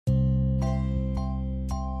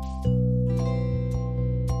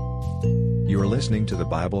listening to the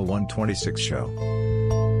Bible 126 show.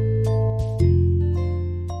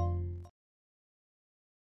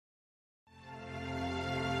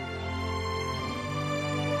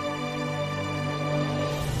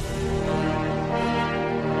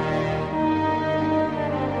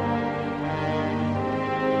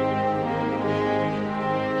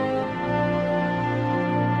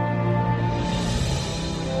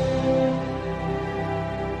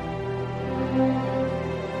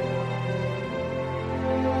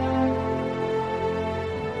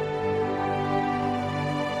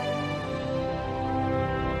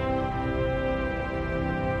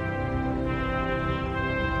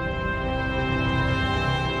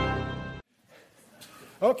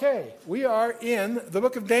 Okay, we are in the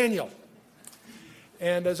book of Daniel.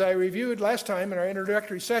 And as I reviewed last time in our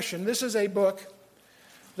introductory session, this is a book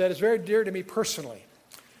that is very dear to me personally.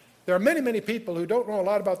 There are many, many people who don't know a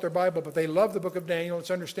lot about their Bible, but they love the book of Daniel. It's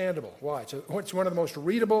understandable. Why? It's one of the most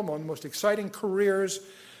readable, one of the most exciting careers.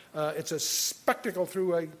 It's a spectacle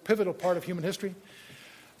through a pivotal part of human history.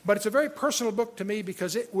 But it's a very personal book to me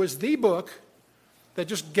because it was the book that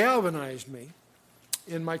just galvanized me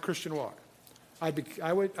in my Christian walk. I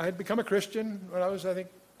had become a Christian when I was, I think,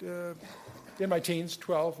 in my teens,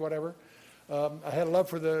 12, whatever. I had a love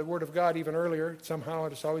for the Word of God even earlier. Somehow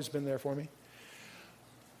it's always been there for me.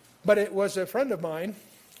 But it was a friend of mine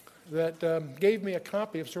that gave me a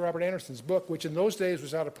copy of Sir Robert Anderson's book, which in those days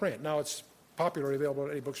was out of print. Now it's popularly available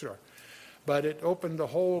at any bookstore. But it opened the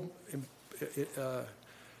whole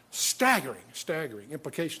staggering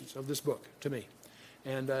implications of this book to me.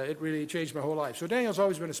 And it really changed my whole life. So Daniel's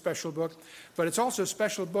always been a special book, but it's also a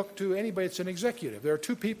special book to anybody that's an executive. There are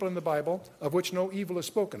two people in the Bible of which no evil is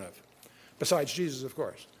spoken of, besides Jesus, of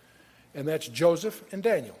course. And that's Joseph and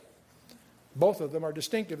Daniel. Both of them are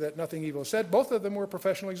distinctive that nothing evil is said. Both of them were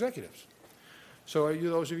professional executives. So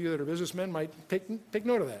those of you that are businessmen might take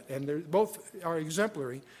note of that. And both are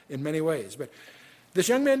exemplary in many ways. But this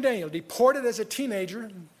young man, Daniel, deported as a teenager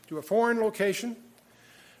to a foreign location,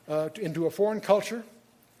 into a foreign culture,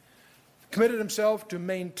 committed himself to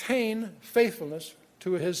maintain faithfulness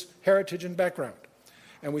to his heritage and background.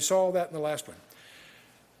 And we saw that in the last one.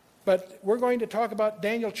 But we're going to talk about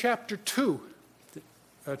Daniel chapter 2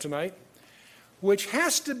 tonight, which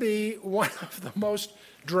has to be one of the most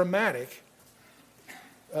dramatic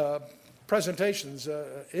presentations,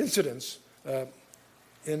 incidents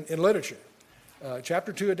in literature.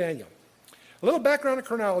 Chapter 2 of Daniel. A little background and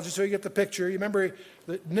chronology so you get the picture. You remember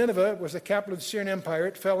that Nineveh was the capital of the Syrian Empire.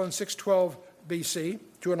 It fell in 612 BC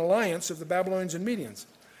to an alliance of the Babylonians and Medians.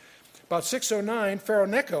 About 609, Pharaoh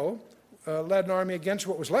Necho led an army against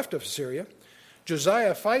what was left of Syria.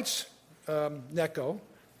 Josiah fights Necho,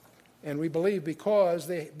 and we believe because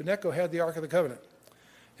Necho had the Ark of the Covenant.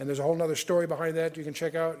 And there's a whole other story behind that you can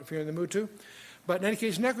check out if you're in the mood to. But in any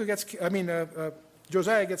case,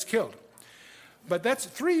 Josiah gets killed. But that's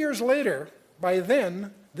 3 years later. By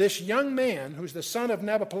then, this young man, who's the son of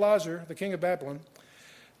Nabopolassar, the king of Babylon,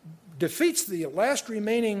 defeats the last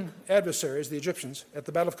remaining adversaries, the Egyptians, at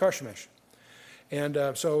the Battle of Carchemish. And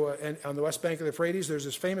and on the west bank of the Euphrates, there's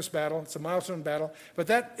this famous battle. It's a milestone battle. But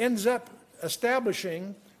that ends up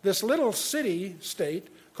establishing this little city-state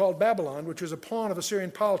called Babylon, which was a pawn of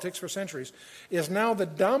Assyrian politics for centuries, is now the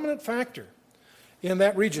dominant factor in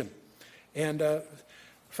that region. And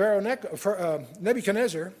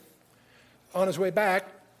Nebuchadnezzar, on his way back,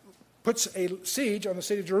 puts a siege on the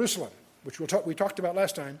city of Jerusalem, which we talked about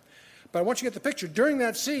last time. But I want you to get the picture. During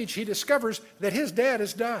that siege, he discovers that his dad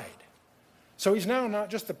has died. So he's now not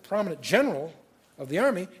just the prominent general of the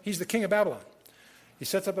army, he's the king of Babylon. He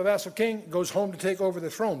sets up a vassal king, goes home to take over the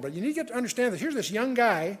throne. But you need to understand that here's this young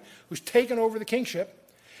guy who's taken over the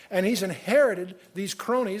kingship, and he's inherited these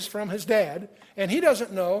cronies from his dad, and he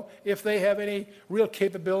doesn't know if they have any real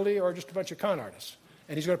capability or just a bunch of con artists.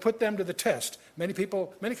 And he's going to put them to the test. Many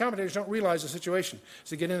commentators don't realize the situation as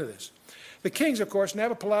they get into this. The kings, of course,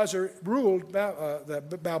 Nabopolassar ruled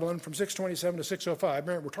Babylon from 627 to 605.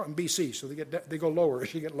 Remember, we're talking BC, so they go lower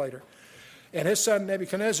as you get later. And his son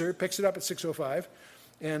Nebuchadnezzar picks it up at 605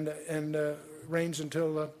 and reigns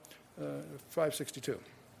until 562.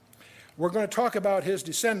 We're going to talk about his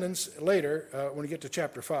descendants later when we get to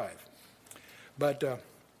chapter 5. But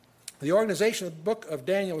the organization of the book of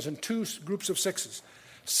Daniel is in two groups of sixes.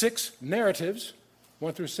 6 narratives,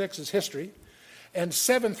 1 through 6 is history, and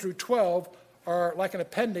 7 through 12 are like an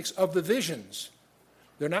appendix of the visions.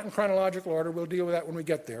 They're not in chronological order. We'll deal with that when we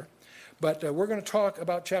get there. But we're going to talk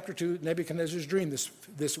about chapter 2, Nebuchadnezzar's dream, this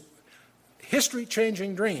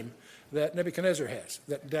history-changing dream that Nebuchadnezzar has,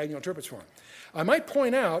 that Daniel interprets for him. I might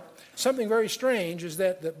point out something very strange is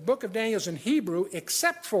that the book of Daniel is in Hebrew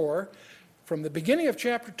except for from the beginning of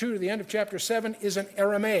chapter 2 to the end of chapter 7 is in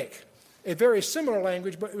Aramaic, a very similar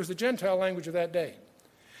language, but it was the Gentile language of that day.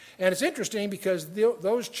 And it's interesting because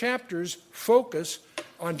those chapters focus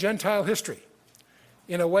on Gentile history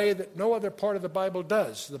in a way that no other part of the Bible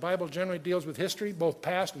does. The Bible generally deals with history, both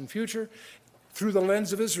past and future, through the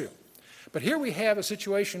lens of Israel. But here we have a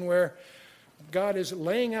situation where God is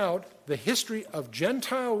laying out the history of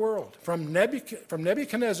Gentile world from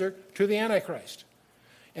Nebuchadnezzar to the Antichrist.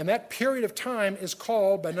 And that period of time is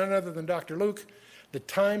called, by none other than Dr. Luke, the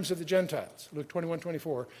times of the Gentiles. Luke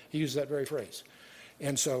 21:24, he uses that very phrase.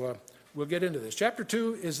 And so we'll get into this. Chapter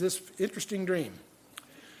 2 is this interesting dream.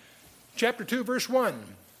 Chapter 2, verse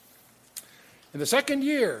 1. In the second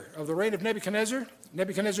year of the reign of Nebuchadnezzar,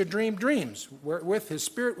 Nebuchadnezzar dreamed dreams, wherewith his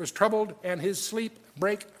spirit was troubled and his sleep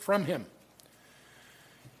brake from him.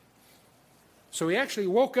 So he actually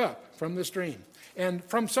woke up from this dream. And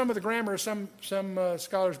from some of the grammar, some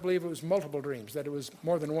scholars believe it was multiple dreams, that it was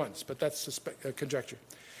more than once, but that's a conjecture.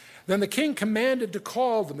 Then the king commanded to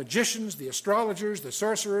call the magicians, the astrologers, the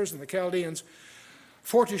sorcerers, and the Chaldeans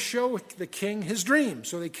for to show the king his dream.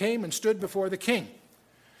 So they came and stood before the king.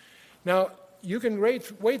 Now, you can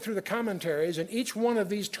wade through the commentaries, and each one of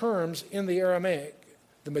these terms in the Aramaic,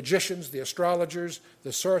 the magicians, the astrologers,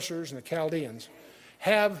 the sorcerers, and the Chaldeans,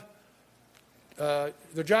 have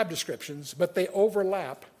their job descriptions, but they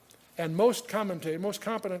overlap. And most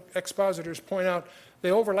competent expositors point out they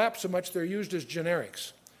overlap so much they're used as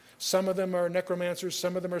generics. Some of them are necromancers,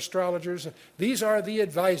 some of them are astrologers. These are the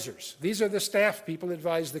advisors. These are the staff people that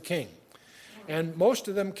advise the king. And most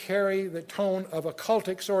of them carry the tone of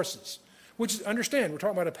occultic sources, which is, understand, we're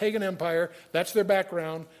talking about a pagan empire. That's their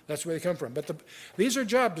background. That's where they come from. But these are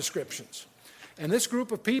job descriptions. And this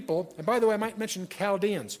group of people, and by the way, I might mention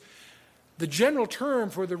Chaldeans. The general term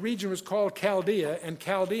for the region was called Chaldea, and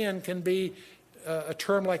Chaldean can be a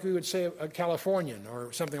term like we would say a Californian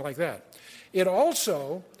or something like that. It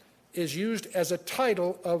also is used as a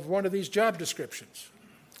title of one of these job descriptions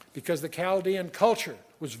because the Chaldean culture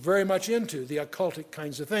was very much into the occultic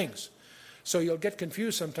kinds of things. So you'll get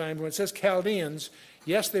confused sometimes when it says Chaldeans.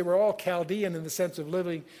 Yes, they were all Chaldean in the sense of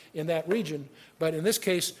living in that region, but in this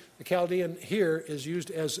case, the Chaldean here is used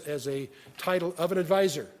as a title of an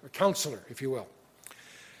advisor, a counselor, if you will.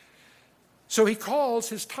 So he calls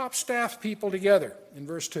his top staff people together in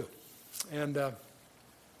verse 2. And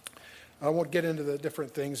I won't get into the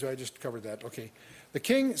different things, I just covered that. Okay. The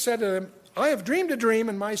king said to them, I have dreamed a dream,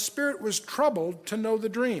 and my spirit was troubled to know the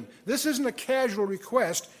dream. This isn't a casual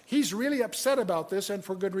request. He's really upset about this, and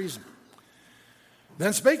for good reason.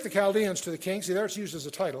 Then spake the Chaldeans to the king. See, there it's used as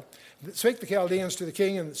a title. Spake the Chaldeans to the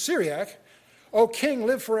king in Syriac, O king,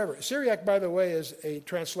 live forever. Syriac, by the way, is a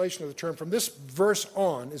translation of the term. From this verse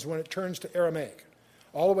on is when it turns to Aramaic,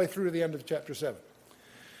 all the way through to the end of chapter 7.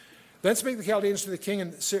 Then spake the Chaldeans to the king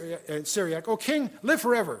in Syriac, O king, live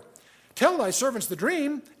forever. Tell thy servants the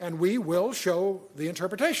dream, and we will show the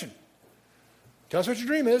interpretation. Tell us what your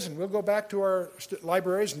dream is, and we'll go back to our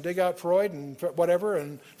libraries and dig out Freud and whatever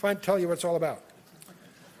and tell you what it's all about.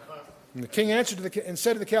 And the king answered and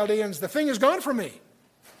said to the Chaldeans, the thing is gone from me.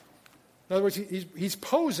 In other words, he's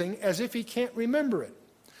posing as if he can't remember it.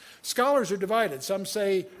 Scholars are divided. Some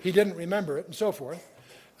say he didn't remember it and so forth.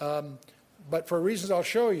 But for reasons I'll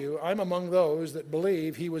show you, I'm among those that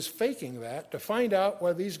believe he was faking that to find out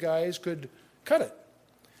whether these guys could cut it.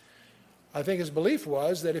 I think his belief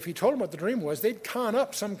was that if he told them what the dream was, they'd con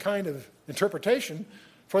up some kind of interpretation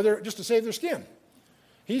just to save their skin.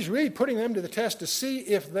 He's really putting them to the test to see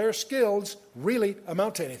if their skills really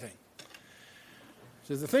amount to anything. He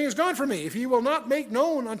says, the thing is gone from me. If ye will not make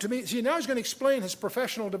known unto me. See, now he's going to explain his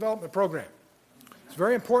professional development program. It's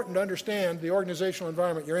very important to understand the organizational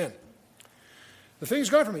environment you're in. The thing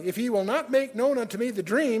is gone from me. If ye will not make known unto me the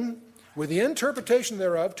dream with the interpretation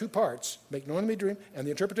thereof, two parts, make known unto me the dream and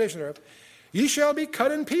the interpretation thereof, ye shall be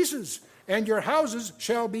cut in pieces, and your houses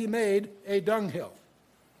shall be made a dunghill.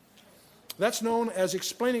 That's known as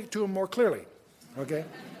explaining it to him more clearly. Okay?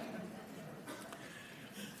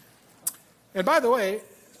 And by the way,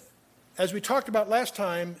 as we talked about last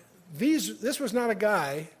time, this was not a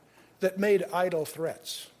guy that made idle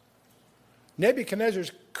threats.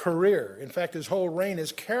 Nebuchadnezzar's career, in fact, his whole reign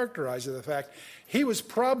is characterized by the fact he was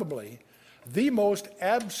probably the most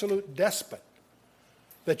absolute despot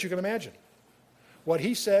that you can imagine. What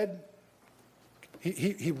he said,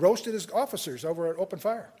 he roasted his officers over an open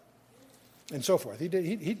fire and so forth. He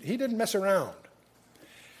didn't mess around.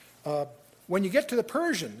 When you get to the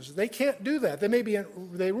Persians, they can't do that.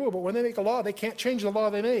 They rule, but when they make a law, they can't change the law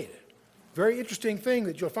they made. Very interesting thing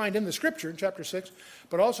that you'll find in the scripture in chapter 6,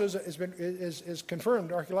 but also is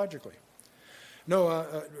confirmed archaeologically.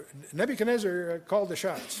 Nebuchadnezzar called the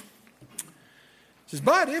shots. He says,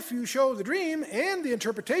 but if you show the dream and the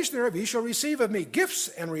interpretation thereof, ye shall receive of me gifts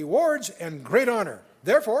and rewards and great honor.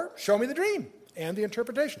 Therefore, show me the dream and the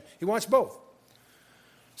interpretation. He wants both.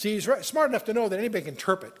 See, he's smart enough to know that anybody can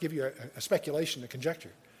interpret, give you a speculation, a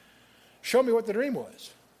conjecture. Show me what the dream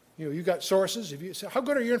was. You got sources. How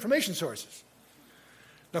good are your information sources?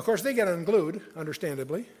 Now, of course, they get unglued,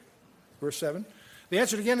 understandably. Verse 7. They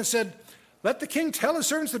answered again and said, let the king tell his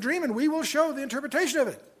servants the dream, and we will show the interpretation of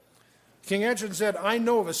it. The king answered and said, I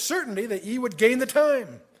know of a certainty that ye would gain the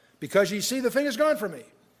time, because ye see the thing is gone from me.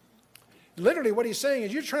 Literally what he's saying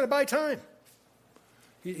is, you're trying to buy time.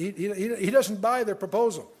 He doesn't buy their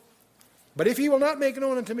proposal. But if ye will not make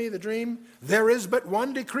known unto me the dream, there is but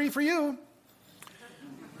one decree for you.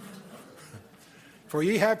 For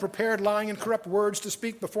ye have prepared lying and corrupt words to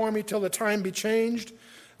speak before me till the time be changed.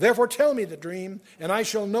 Therefore tell me the dream, and I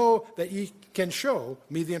shall know that ye can show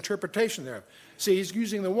me the interpretation thereof. See, he's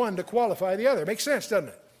using the one to qualify the other. Makes sense, doesn't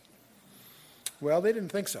it? Well, they didn't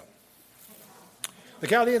think so. The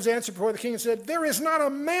Chaldeans answered before the king and said, there is not a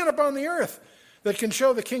man upon the earth that can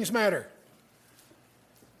show the king's matter.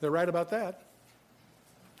 They're right about that.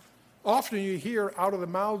 Often you hear out of the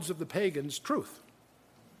mouths of the pagans truth.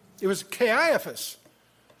 It was Caiaphas,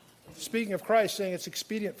 speaking of Christ, saying it's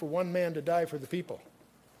expedient for one man to die for the people.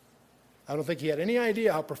 I don't think he had any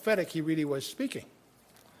idea how prophetic he really was speaking.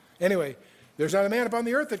 Anyway, there's not a man upon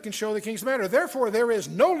the earth that can show the king's matter. Therefore, there is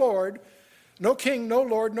no Lord, no king, no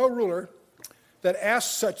Lord, no ruler that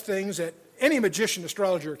asks such things at any magician,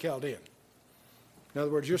 astrologer, or Chaldean. In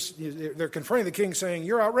other words, they're confronting the king saying,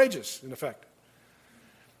 you're outrageous, in effect.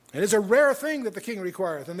 It is a rare thing that the king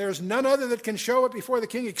requireth, and there is none other that can show it before the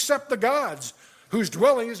king except the gods, whose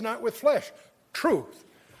dwelling is not with flesh. Truth.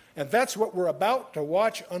 And that's what we're about to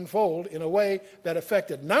watch unfold in a way that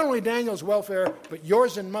affected not only Daniel's welfare, but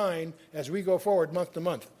yours and mine as we go forward month to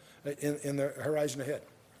month in the horizon ahead.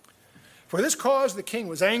 For this cause the king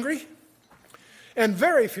was angry and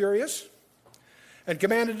very furious and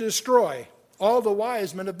commanded to destroy all the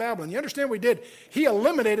wise men of Babylon. You understand what he did? He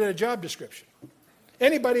eliminated a job description.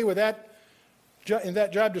 Anybody with in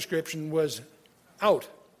that job description was out.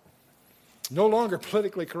 No longer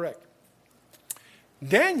politically correct.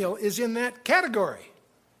 Daniel is in that category.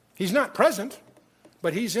 He's not present,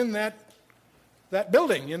 but he's in that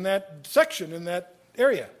building, in that section, in that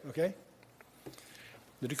area, okay?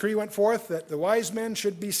 The decree went forth that the wise men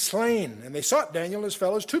should be slain, and they sought Daniel and his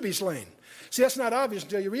fellows to be slain. See, that's not obvious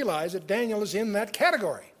until you realize that Daniel is in that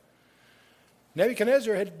category.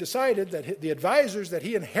 Nebuchadnezzar had decided that the advisors that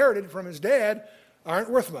he inherited from his dad aren't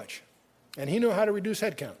worth much, and he knew how to reduce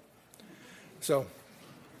headcount. So,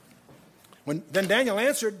 then Daniel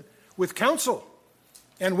answered with counsel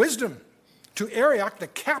and wisdom to Arioch, the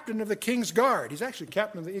captain of the king's guard. He's actually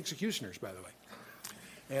captain of the executioners, by the way,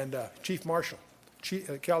 and chief marshal.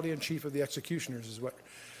 Chaldean chief of the executioners is what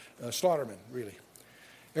slaughterman, really.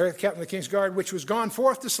 Arioch, captain of the king's guard, which was gone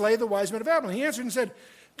forth to slay the wise men of Babylon. He answered and said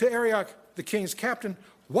to Arioch, the king's captain,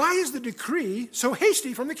 why is the decree so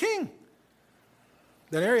hasty from the king?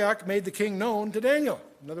 Then Arioch made the king known to Daniel.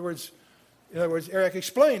 In other words, Arioch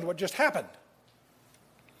explained what just happened.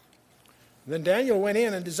 Then Daniel went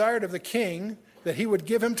in and desired of the king that he would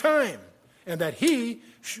give him time and that he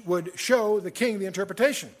would show the king the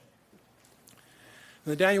interpretation.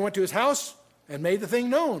 And then Daniel went to his house and made the thing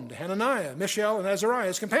known to Hananiah, Mishael, and Azariah,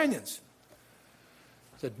 his companions.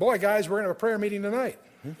 He said, boy, guys, we're going to have a prayer meeting tonight.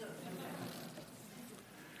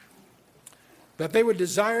 That they would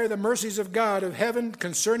desire the mercies of God of heaven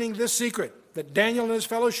concerning this secret, that Daniel and his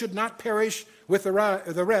fellows should not perish with the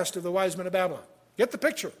rest of the wise men of Babylon. Get the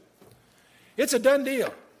picture. It's a done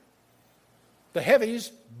deal. The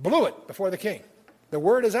heavies blew it before the king. The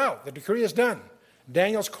word is out. The decree is done.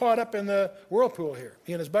 Daniel's caught up in the whirlpool here,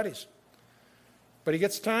 he and his buddies. But he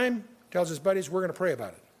gets time, tells his buddies, we're going to pray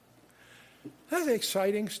about it. That's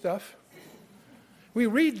exciting stuff. We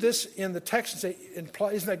read this in the text and say,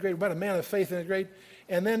 isn't that great? What a man of faith, isn't it great?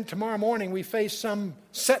 And then tomorrow morning we face some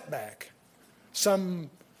setback, some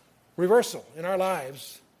reversal in our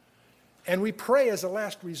lives, and we pray as a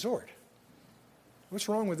last resort. What's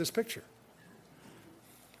wrong with this picture?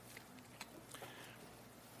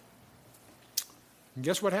 And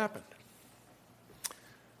guess what happened?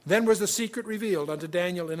 Then was the secret revealed unto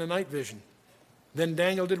Daniel in a night vision. Then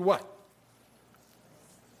Daniel did what?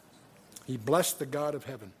 He blessed the God of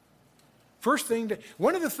heaven.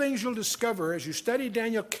 One of the things you'll discover as you study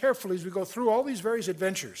Daniel carefully as we go through all these various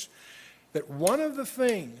adventures, that one of the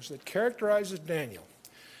things that characterizes Daniel,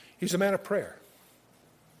 he's a man of prayer.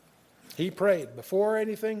 He prayed before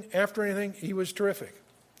anything, after anything, he was terrific.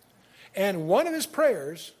 And one of his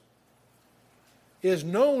prayers is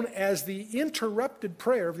known as the interrupted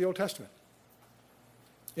prayer of the Old Testament.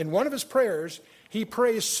 In one of his prayers, he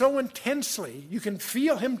prays so intensely, you can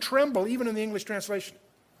feel him tremble even in the English translation.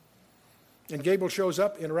 And Gabriel shows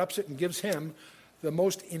up, interrupts it, and gives him the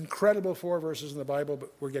most incredible 4 verses in the Bible, but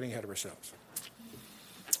we're getting ahead of ourselves.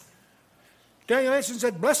 Daniel answered and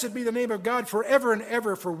said, Blessed be the name of God forever and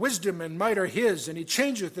ever, for wisdom and might are his, and he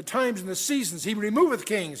changeth the times and the seasons. He removeth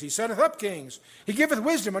kings, he setteth up kings. He giveth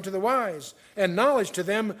wisdom unto the wise, and knowledge to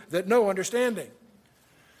them that know understanding.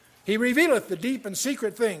 He revealeth the deep and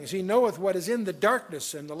secret things. He knoweth what is in the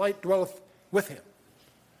darkness, and the light dwelleth with him.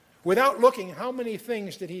 Without looking, how many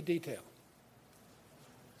things did he detail?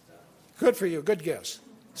 Good for you, good guess.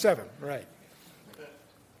 7, right.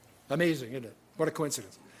 Amazing, isn't it? What a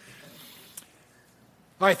coincidence.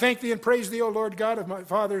 I thank thee and praise thee, O Lord God of my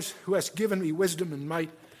fathers, who hast given me wisdom and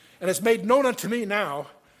might, and hast made known unto me now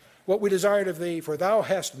what we desired of thee, for thou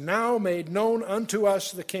hast now made known unto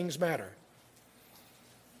us the king's matter.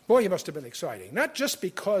 Boy, you must have been exciting. Not just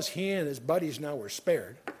because he and his buddies now were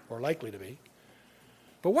spared, or likely to be,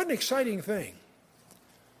 but what an exciting thing.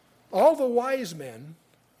 All the wise men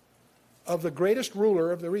of the greatest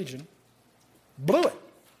ruler of the region blew it.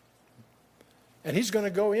 And he's going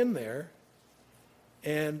to go in there,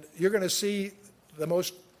 and you're going to see the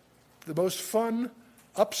most fun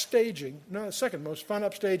upstaging, no, the second most fun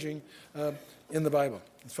upstaging in the Bible.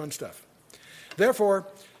 It's fun stuff. Therefore,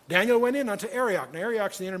 Daniel went in unto Arioch. Now,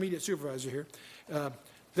 Arioch's the intermediate supervisor here.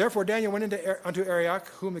 Therefore, Daniel went unto Arioch,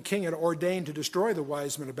 whom the king had ordained to destroy the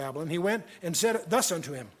wise men of Babylon. He went and said thus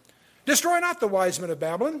unto him, Destroy not the wise men of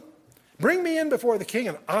Babylon. Bring me in before the king,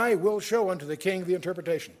 and I will show unto the king the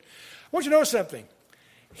interpretation. I want you to know something.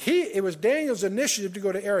 It was Daniel's initiative to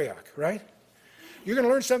go to Arioch, right? You're going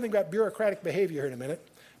to learn something about bureaucratic behavior here in a minute,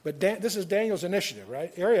 but this is Daniel's initiative,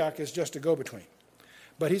 right? Arioch is just a go-between,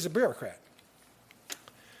 but he's a bureaucrat.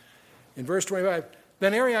 In verse 25,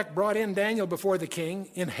 then Arioch brought in Daniel before the king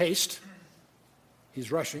in haste.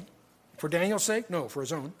 He's rushing. For Daniel's sake? No, for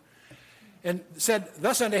his own. And said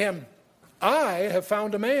thus unto him, I have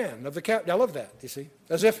found a man of the captain. I love that, you see.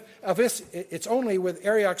 As if it's only with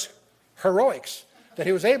Arioch's heroics that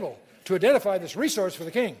he was able to identify this resource for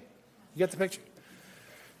the king. You get the picture?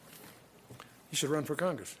 You should run for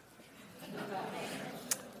Congress.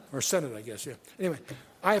 Or Senate, I guess, yeah. Anyway,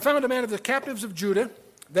 I have found a man of the captives of Judah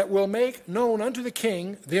that will make known unto the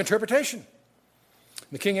king the interpretation.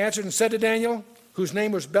 The king answered and said to Daniel, whose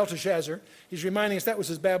name was Belteshazzar, he's reminding us that was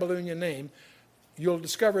his Babylonian name. You'll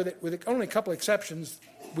discover that with only a couple exceptions,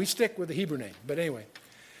 we stick with the Hebrew name. But anyway,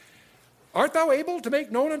 art thou able to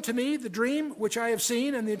make known unto me the dream which I have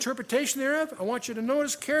seen and the interpretation thereof? I want you to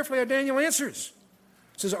notice carefully how Daniel answers.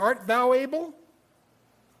 It says, art thou able?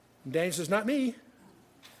 And Daniel says, not me.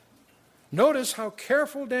 Notice how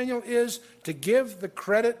careful Daniel is to give the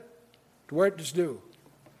credit to where it is due.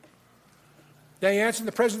 Daniel answered in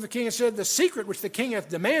the presence of the king and said, the secret which the king hath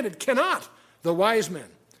demanded cannot the wise men,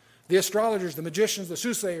 the astrologers, the magicians, the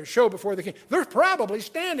soothsayers show before the king. They're probably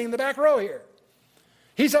standing in the back row here.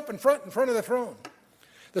 He's up in front of the throne.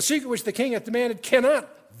 The secret which the king hath demanded cannot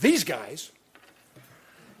these guys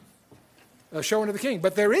show unto the king.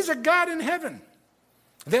 But there is a God in heaven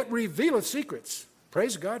that revealeth secrets.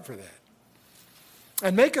 Praise God for that.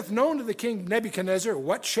 And maketh known to the king Nebuchadnezzar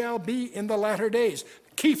what shall be in the latter days.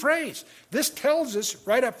 Key phrase. This tells us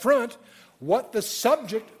right up front what the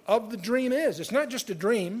subject of the dream is. It's not just a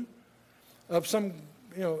dream of some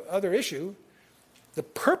other issue. The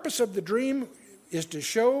purpose of the dream is to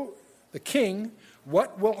show the king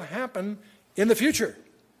what will happen in the future.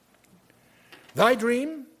 Thy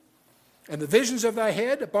dream and the visions of thy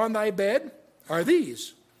head upon thy bed are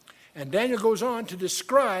these. And Daniel goes on to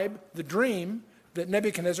describe the dream that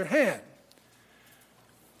Nebuchadnezzar had.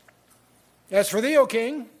 As for thee, O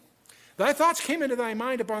king, thy thoughts came into thy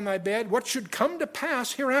mind upon thy bed, what should come to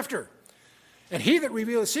pass hereafter. And he that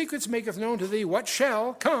revealeth secrets maketh known to thee what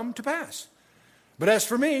shall come to pass. But as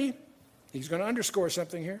for me, he's going to underscore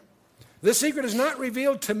something here. This secret is not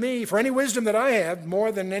revealed to me for any wisdom that I have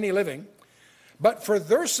more than any living, but for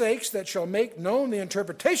their sakes that shall make known the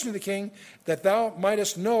interpretation of the king, that thou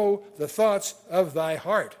mightest know the thoughts of thy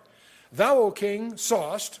heart. Thou, O king,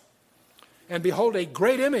 sawest, and behold, a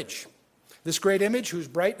great image. This great image, whose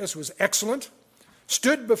brightness was excellent,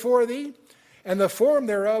 stood before thee, and the form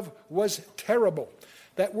thereof was terrible.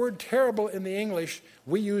 That word terrible in the English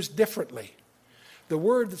we use differently. The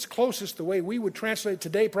word that's closest, the way we would translate it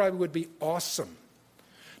today, probably would be awesome.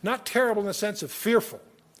 Not terrible in the sense of fearful,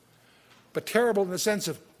 but terrible in the sense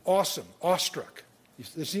of awesome, awestruck.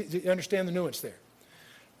 You understand the nuance there?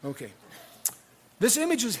 Okay. This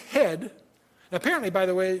image's head, apparently, by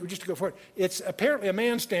the way, just to go forward, it's apparently a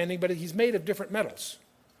man standing, but he's made of different metals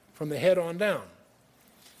from the head on down.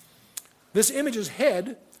 This image's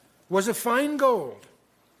head was of fine gold,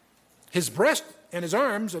 his breast and his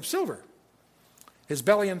arms of silver, his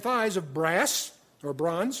belly and thighs of brass or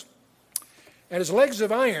bronze, and his legs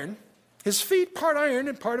of iron, his feet part iron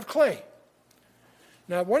and part of clay.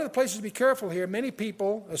 Now, one of the places to be careful here, many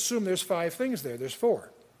people assume there's 5 things there. There's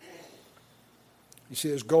 4. You see,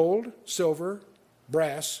 there's gold, silver,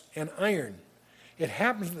 brass, and iron. It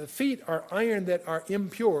happens that the feet are iron that are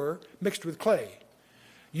impure, mixed with clay.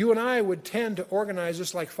 You and I would tend to organize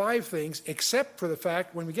this like 5 things, except for the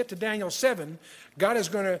fact when we get to Daniel 7, God is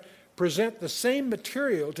going to present the same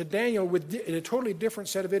material to Daniel with a totally different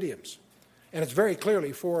set of idioms. And it's very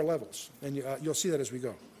clearly 4 levels, and you'll see that as we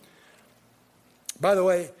go. By the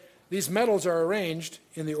way, these metals are arranged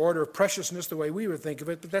in the order of preciousness, the way we would think of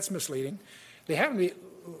it, but that's misleading. They happen to be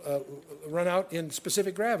run out in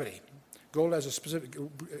specific gravity. Gold has a specific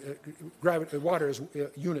water is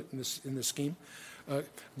a unit in this scheme.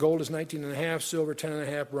 Gold is 19.5, silver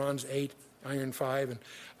 10.5, bronze 8, iron 5, and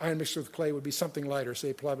iron mixed with clay would be something lighter,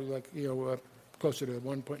 say probably like closer to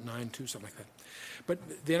 1.92, something like that. But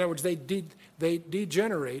in other words, they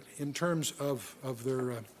degenerate in terms of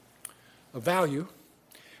their value,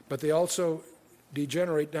 but they also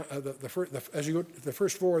degenerate. As you go to the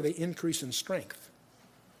first 4, they increase in strength.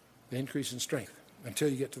 They increase in strength until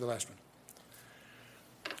you get to the last one.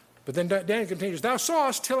 But then Daniel continues, "Thou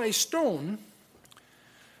sawest till a stone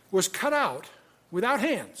was cut out without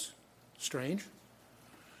hands," strange,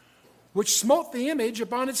 "which smote the image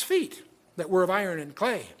upon its feet that were of iron and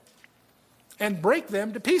clay, and brake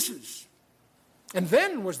them to pieces. And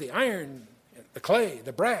then was the iron, the clay,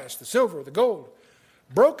 the brass, the silver, the gold,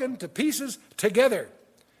 broken to pieces together,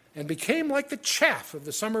 and became like the chaff of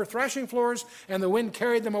the summer thrashing floors, and the wind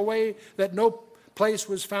carried them away, that no place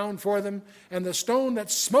was found for them, and the stone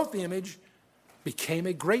that smote the image became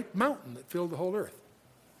a great mountain that filled the whole earth."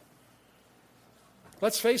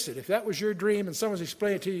 Let's face it, if that was your dream and someone's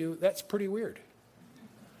explaining it to you, that's pretty weird.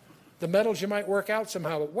 The metals you might work out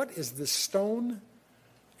somehow, but what is the stone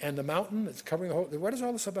and the mountain that's covering the whole, what is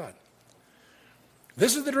all this about?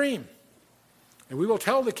 This is the dream. And we will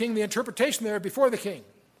tell the king the interpretation there before the king.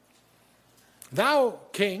 "Thou,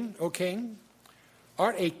 king, O king,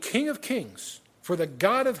 art a king of kings, for the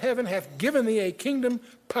God of heaven hath given thee a kingdom,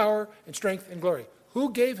 power, and strength, and glory."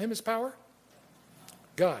 Who gave him his power?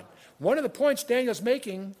 God. One of the points Daniel's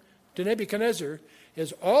making to Nebuchadnezzar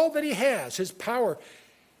is all that he has, his power,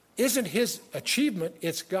 isn't his achievement,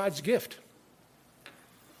 it's God's gift.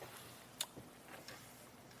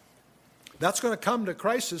 That's going to come to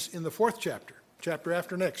crisis in the 4th chapter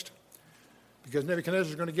after next. Because Nebuchadnezzar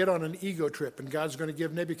is going to get on an ego trip, and God's going to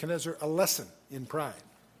give Nebuchadnezzar a lesson in pride.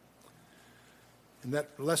 And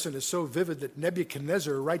that lesson is so vivid that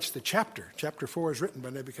Nebuchadnezzar writes the chapter. Chapter 4 is written by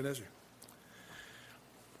Nebuchadnezzar.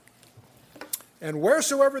 "And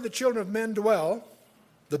wheresoever the children of men dwell,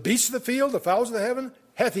 the beasts of the field, the fowls of the heaven,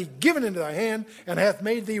 hath he given into thy hand, and hath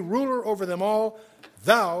made thee ruler over them all.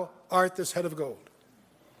 Thou art this head of gold."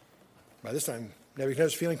 By this time,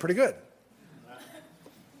 Nebuchadnezzar's feeling pretty good.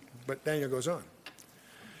 But Daniel goes on.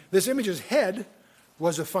 "This image's head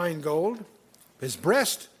was of fine gold, his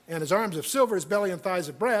breast and his arms of silver, his belly and thighs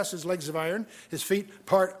of brass, his legs of iron, his feet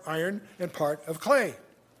part iron and part of clay."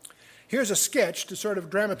 Here's a sketch to sort of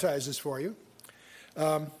dramatize this for you.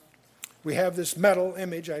 We have this metal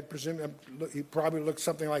image. I presume he probably looked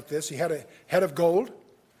something like this. He had a head of gold,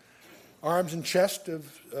 arms and chest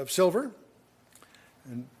of silver,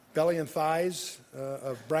 and belly and thighs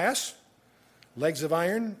of brass, legs of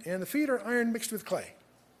iron, and the feet are iron mixed with clay.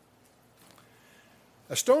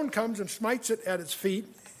 A stone comes and smites it at its feet,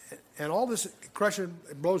 and all this crushing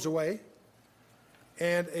blows away,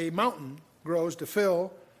 and a mountain grows to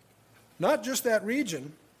fill not just that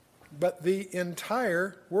region, but the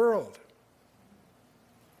entire world.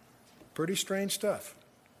 Pretty strange stuff.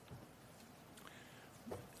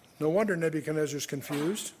 No wonder Nebuchadnezzar's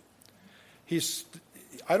confused.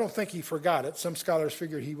 I don't think he forgot it. Some scholars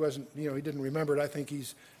figured he wasn't, he didn't remember it. I think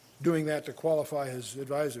he's doing that to qualify his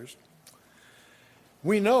advisors.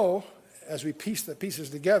 We know, as we piece the pieces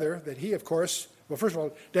together, that he, of course, well, first of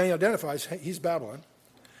all, Daniel identifies he's Babylon.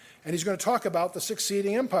 And he's going to talk about the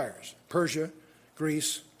succeeding empires, Persia,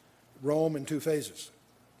 Greece, Rome in 2 phases.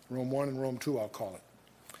 Rome 1 and Rome 2, I'll call it.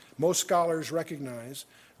 Most scholars recognize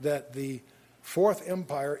that the 4th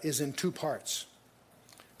empire is in 2 parts,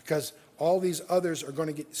 because all these others are going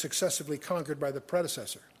to get successively conquered by the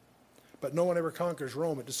predecessor. but no one ever conquers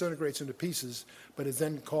Rome. It disintegrates into pieces, but is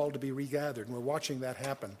then called to be regathered. And we're watching that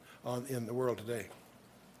happen in the world today,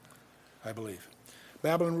 I believe.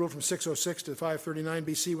 Babylon ruled from 606 to 539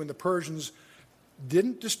 BC when the Persians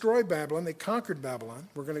didn't destroy Babylon. They conquered Babylon.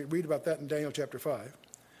 We're going to read about that in Daniel chapter 5.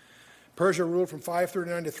 Persia ruled from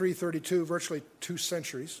 539 to 332, virtually 2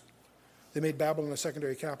 centuries. They made Babylon a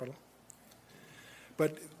secondary capital.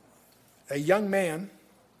 But a young man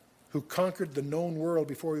who conquered the known world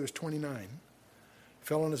before he was 29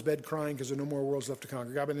 fell on his bed crying because there are no more worlds left to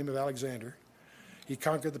conquer. A guy by the name of Alexander. He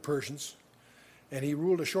conquered the Persians. And he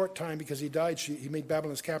ruled a short time because he died. He made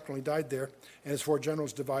Babylon his capital. He died there. And his 4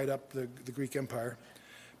 generals divide up the Greek Empire.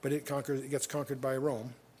 But it gets conquered by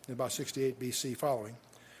Rome in about 68 BC following.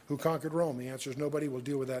 Who conquered Rome? The answer is nobody. We'll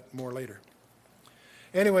deal with that more later.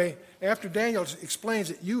 Anyway, after Daniel explains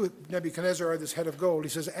that you, Nebuchadnezzar, are this head of gold, he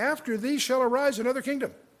says, after thee shall arise another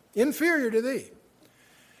kingdom, inferior to thee,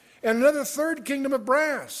 and another third kingdom of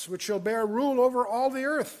brass, which shall bear rule over all the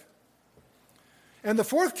earth. And the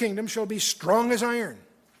fourth kingdom shall be strong as iron.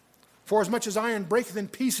 For as much as iron breaketh in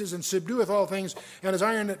pieces and subdueth all things, and as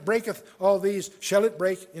iron that breaketh all these, shall it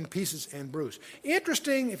break in pieces and bruise.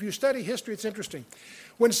 Interesting, if you study history, it's interesting.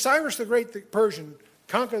 When Cyrus the Great, the Persian,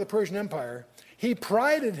 conquered the Persian Empire, he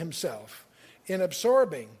prided himself in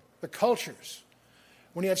absorbing the cultures.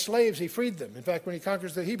 When he had slaves, he freed them. In fact, when he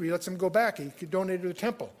conquers the Hebrew, he lets them go back. He could donate to the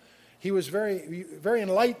temple. He was very, very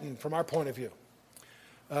enlightened from our point of view.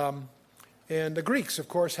 And the Greeks, of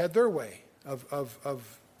course, had their way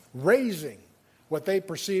of raising what they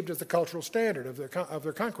perceived as the cultural standard of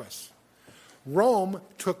their conquests. Rome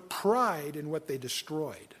took pride in what they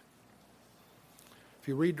destroyed. If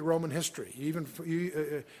you read Roman history, you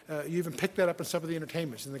even pick that up in some of the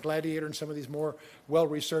entertainments, in the Gladiator and some of these more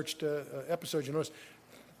well-researched episodes. You notice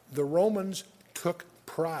the Romans took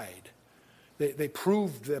pride. They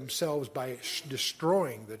proved themselves by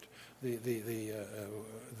destroying the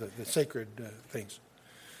sacred things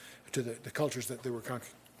to the cultures that they were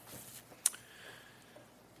conquering.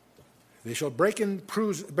 They shall break in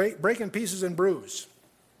pieces and bruise.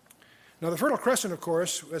 Now the Fertile Crescent, of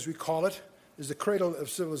course, as we call it, is the cradle of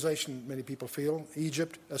civilization, many people feel.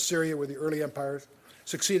 Egypt, Assyria were the early empires,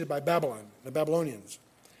 succeeded by Babylon, the Babylonians.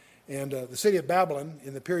 And the city of Babylon,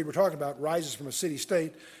 in the period we're talking about, rises from a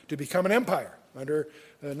city-state to become an empire under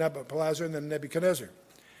Nabopolassar and then Nebuchadnezzar.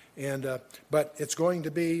 But it's going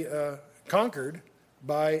to be conquered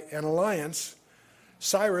by an alliance.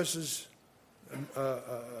 Cyrus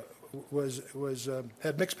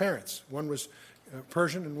had mixed parents. One was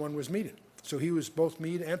Persian and one was Median. So he was both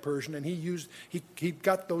Mede and Persian, and he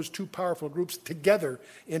got those two powerful groups together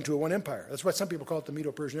into one empire. That's why some people call it the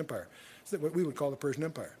Medo-Persian Empire. It's what we would call the Persian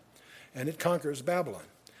Empire. And it conquers Babylon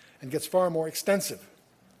and gets far more extensive.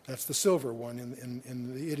 That's the silver one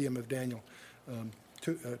in the idiom of Daniel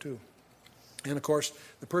 2. And of course,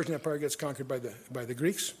 the Persian Empire gets conquered by the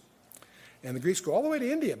Greeks. And the Greeks go all the way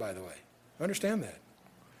to India, by the way. Understand that.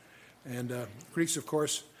 And Greeks, of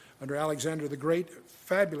course, under Alexander the Great,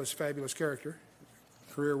 fabulous, fabulous character,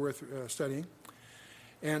 career worth studying.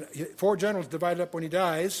 And 4 generals divided up when he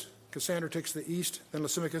dies. Cassander takes the east, then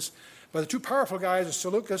Lysimachus. But the 2 powerful guys are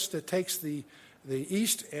Seleucus that takes the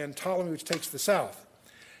east and Ptolemy which takes the south.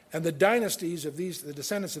 And the dynasties of the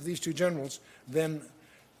descendants of these 2 generals then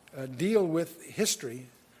deal with history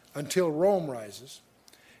until Rome rises.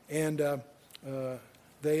 And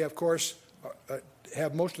they, of course,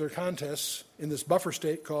 have most of their contests in this buffer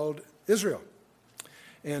state called Israel.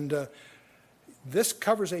 And this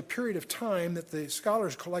covers a period of time that the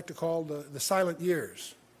scholars like to call the silent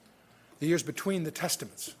years, the years between the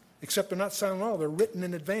testaments. Except they're not silent at all, they're written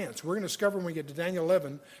in advance. We're going to discover when we get to Daniel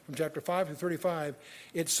 11, from chapter 5 to 35,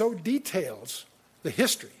 it so details the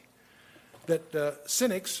history that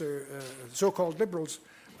cynics, or so-called liberals,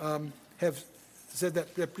 have said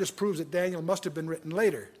that just proves that Daniel must have been written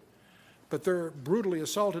later. But they're brutally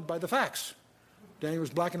assaulted by the facts. Daniel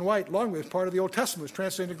was black and white, long as part of the Old Testament was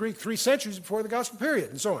translated into Greek 3 centuries before the Gospel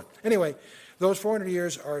period, and so on. Anyway, those 400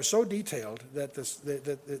 years are so detailed that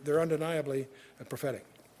they're undeniably prophetic.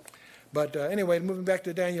 But anyway, moving back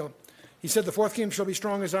to Daniel, he said, the fourth kingdom shall be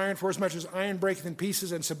strong as iron, for as much as iron breaketh in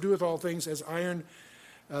pieces and subdueth all things, as iron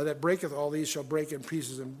that breaketh all these shall break in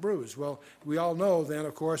pieces and bruise. Well, we all know then,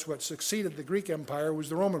 of course, what succeeded the Greek Empire was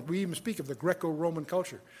the Roman. We even speak of the Greco-Roman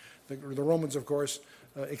culture. The Romans, of course,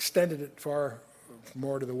 extended it far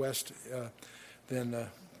more to the west than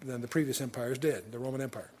the previous empires did, the Roman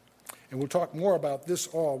Empire. And we'll talk more about this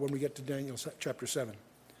all when we get to Daniel chapter 7.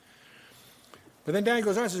 But then Daniel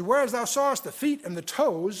goes on and says, whereas thou sawest the feet and the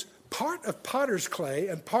toes, part of potter's clay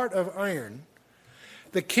and part of iron,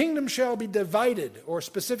 The kingdom shall be divided, or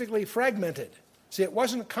specifically fragmented. See, it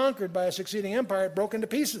wasn't conquered by a succeeding empire, it broke into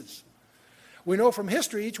pieces. We know from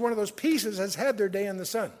history each one of those pieces has had their day in the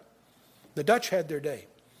sun. The Dutch had their day,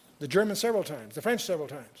 the Germans several times, the French several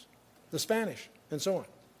times, the Spanish, and so on,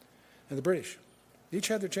 and the British. Each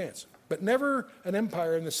had their chance, but never an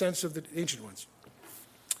empire in the sense of the ancient ones.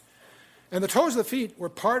 And the toes of the feet were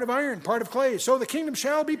part of iron, part of clay. So the kingdom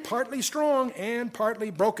shall be partly strong and partly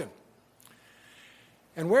broken.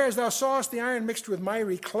 And whereas thou sawest the iron mixed with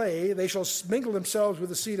miry clay, they shall mingle themselves with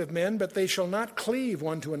the seed of men, but they shall not cleave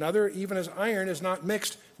one to another, even as iron is not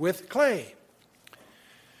mixed with clay.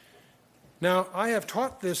 Now, I have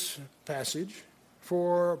taught this passage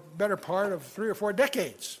for a better part of 3 or 4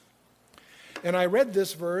 decades. And I read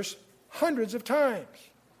this verse hundreds of times.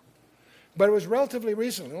 But it was relatively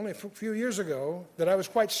recently, only a few years ago, that I was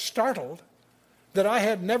quite startled that I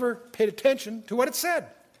had never paid attention to what it said,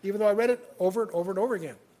 even though I read it over and over and over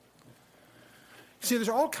again. See, there's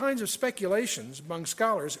all kinds of speculations among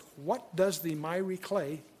scholars. What does the miry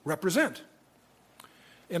clay represent?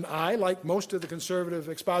 And I, like most of the conservative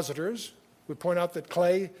expositors, would point out that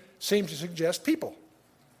clay seems to suggest people.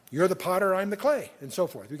 You're the potter, I'm the clay, and so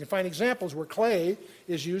forth. We can find examples where clay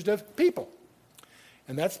is used of people.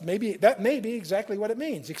 And that may be exactly what it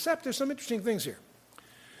means, except there's some interesting things here.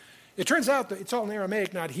 It turns out that it's all in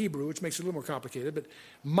Aramaic, not Hebrew, which makes it a little more complicated, but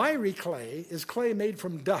miry clay is clay made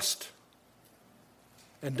from dust.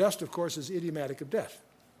 And dust, of course, is idiomatic of death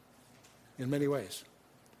in many ways.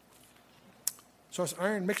 So it's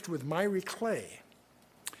iron mixed with miry clay.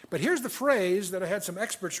 But here's the phrase that I had some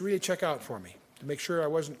experts really check out for me to make sure I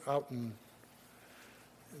wasn't out in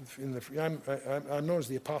the. I'm known as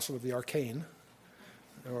the apostle of the arcane,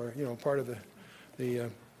 or part of the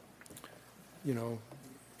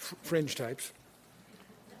fringe types.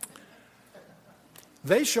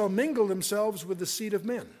 They shall mingle themselves with the seed of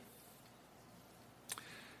men.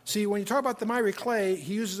 See, when you talk about the miry clay,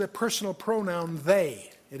 he uses a personal pronoun, they.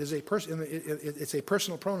 It's a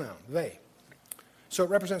personal pronoun, they. So it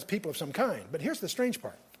represents people of some kind. But here's the strange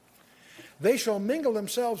part. They shall mingle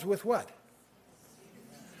themselves with what?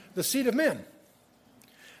 The seed of men.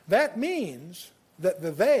 That means that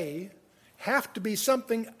the they have to be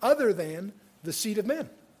something other than the seed of men.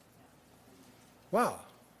 Wow.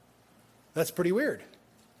 That's pretty weird.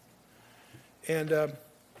 And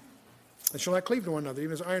they shall not cleave to one another,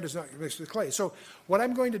 even as iron does not mix with clay. So what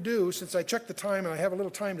I'm going to do, since I checked the time and I have a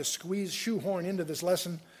little time to shoehorn into this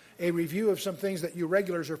lesson, a review of some things that you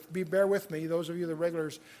regulars bear with me. Those of you, the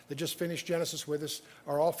regulars that just finished Genesis with us,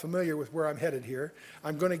 are all familiar with where I'm headed here.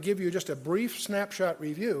 I'm going to give you just a brief snapshot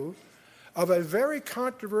review of a very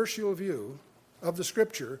controversial view of the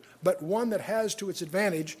Scripture, but one that has to its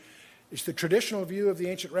advantage. It's the traditional view of the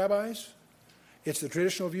ancient rabbis. It's the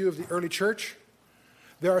traditional view of the early church.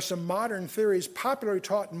 There are some modern theories popularly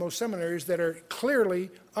taught in most seminaries that are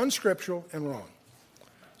clearly unscriptural and wrong.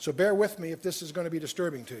 So bear with me if this is going to be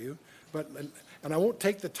disturbing to you. And I won't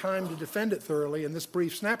take the time to defend it thoroughly in this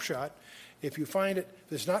brief snapshot. If you find it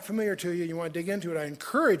that's not familiar to you, you want to dig into it, I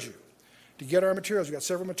encourage you to get our materials. We've got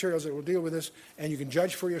several materials that will deal with this, and you can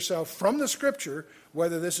judge for yourself from the Scripture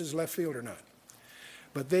whether this is left field or not.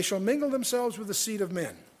 But they shall mingle themselves with the seed of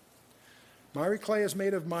men. Miry clay is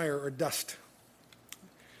made of mire or dust.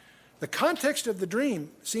 The context of the dream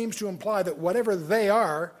seems to imply that whatever they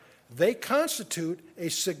are, they constitute a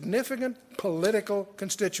significant political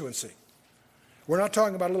constituency. We're not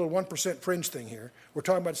talking about a little 1% fringe thing here. We're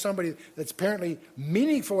talking about somebody that's apparently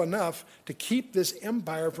meaningful enough to keep this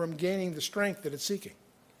empire from gaining the strength that it's seeking.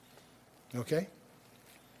 Okay?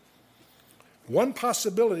 One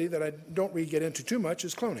possibility that I don't really get into too much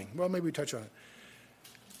is cloning. Well, maybe we touch on it.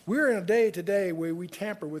 We're in a day today where we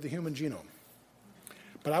tamper with the human genome.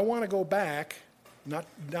 But I want to go back, not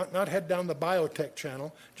head down the biotech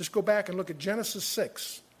channel, just go back and look at Genesis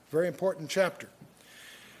 6, very important chapter.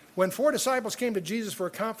 When 4 disciples came to Jesus for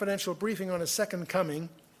a confidential briefing on his second coming,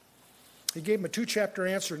 he gave them a 2-chapter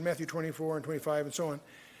answer in Matthew 24 and 25 and so on.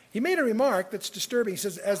 He made a remark that's disturbing. He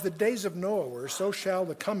says, as the days of Noah were, so shall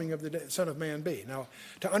the coming of the Son of Man be. Now,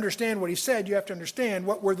 to understand what he said, you have to understand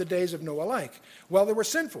what were the days of Noah like. Well, they were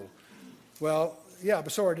sinful. Well, yeah,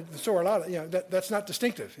 but so are a lot of, that's not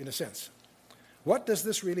distinctive in a sense. What does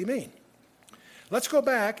this really mean? Let's go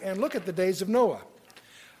back and look at the days of Noah.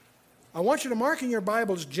 I want you to mark in your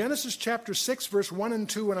Bibles Genesis chapter 6, verse 1 and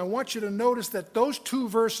 2, and I want you to notice that those 2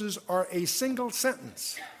 verses are a single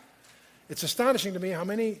sentence. It's astonishing to me how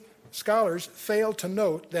many scholars fail to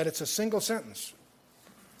note that it's a single sentence.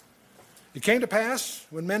 It came to pass,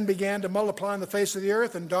 when men began to multiply on the face of the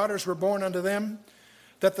earth, and daughters were born unto them,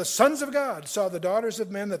 that the sons of God saw the daughters of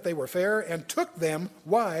men that they were fair, and took them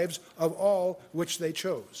wives of all which they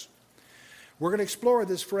chose. We're going to explore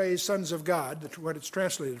this phrase, sons of God, what it's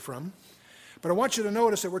translated from. But I want you to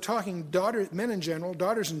notice that we're talking men in general,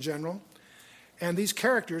 daughters in general, and these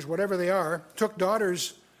characters, whatever they are, took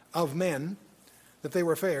daughters of men that they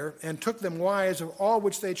were fair, and took them wives of all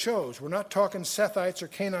which they chose. We're not talking Sethites or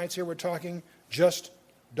Canaanites here, we're talking just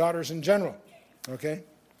daughters in general. Okay?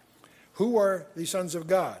 Who are the sons of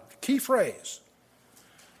God? Key phrase.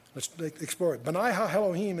 Let's explore it. B'nai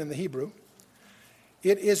ha-Elohim in the Hebrew.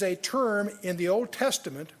 It is a term in the Old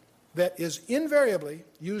Testament that is invariably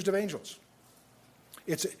used of angels.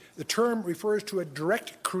 The term refers to a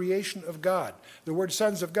direct creation of God. The word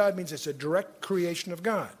sons of God means it's a direct creation of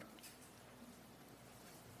God.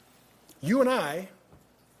 You and I,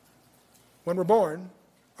 when we're born,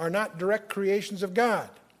 are not direct creations of God.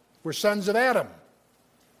 We're sons of Adam,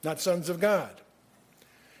 not sons of God.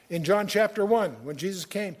 In John chapter 1, when Jesus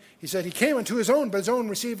came, he said, he came unto his own, but his own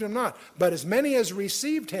received him not. But as many as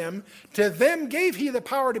received him, to them gave he the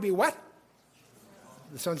power to be what?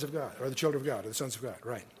 The sons of God, or the children of God, or the sons of God,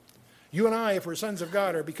 right. You and I, if we're sons of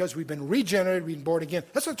God, are because we've been regenerated, we've been born again.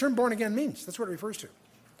 That's what the term born again means. That's what it refers to.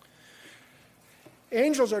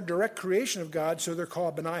 Angels are direct creation of God, so they're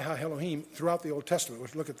called B'nai ha-Elohim throughout the Old Testament.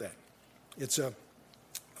 Let's look at that. It's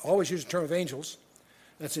always use the term of angels.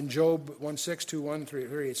 That's in Job 1:6, 2:1,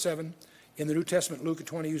 3:8-7. In the New Testament, Luke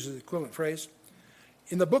 20 uses the equivalent phrase.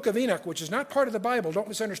 In the book of Enoch, which is not part of the Bible, don't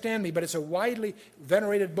misunderstand me, but it's a widely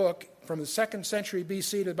venerated book from the 2nd century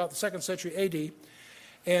BC to about the 2nd century AD.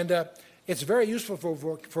 And it's very useful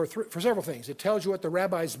for several things. It tells you what the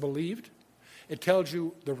rabbis believed. It tells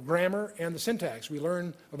you the grammar and the syntax. We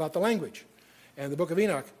learn about the language. And the book of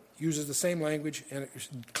Enoch uses the same language, and it's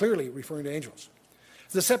clearly referring to angels.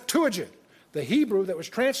 The Septuagint, the Hebrew that was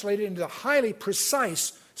translated into highly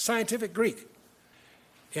precise scientific Greek.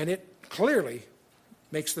 And it clearly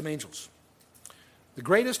makes them angels. The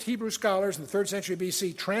greatest Hebrew scholars in the 3rd century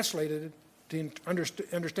BC translated it to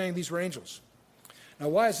understanding these were angels. Now,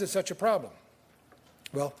 why is this such a problem?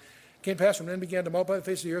 Well, it came to pass when men began to multiply the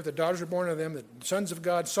face of the earth, the daughters were born of them, the sons of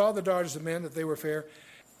God saw the daughters of men, that they were fair.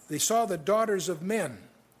 They saw the daughters of men,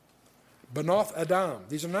 Benoth Adam.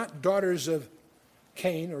 These are not daughters of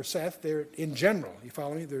Cain or Seth, they're in general, you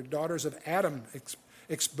follow me? They're daughters of Adam.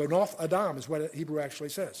 Benoth Adam is what Hebrew actually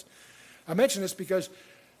says. I mention this because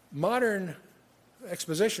modern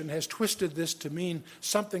exposition has twisted this to mean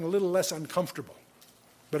something a little less uncomfortable,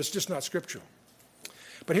 but it's just not scriptural.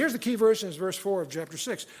 But here's the key verse in verse 4 of chapter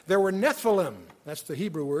 6. There were Nephilim, that's the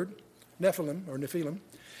Hebrew word, Nephilim or Nephilim,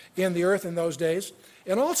 in the earth in those days,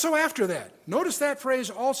 and also after that. Notice that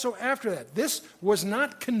phrase, also after that. This was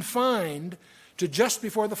not confined to just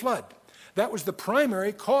before the flood. That was the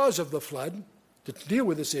primary cause of the flood, to deal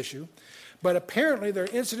with this issue. But apparently there are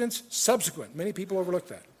incidents subsequent. Many people overlook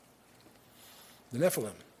that. The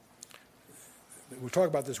Nephilim. We'll talk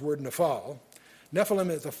about this word Nephal. Nephilim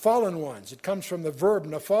is the fallen ones. It comes from the verb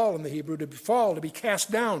Nephal in the Hebrew, to fall, to be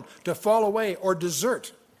cast down, to fall away, or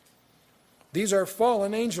desert. These are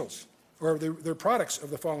fallen angels, or they're products of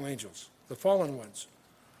the fallen angels, the fallen ones.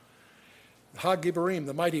 Ha-Gibarim,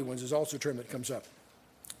 the mighty ones, is also a term that comes up.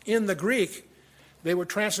 In the Greek, they were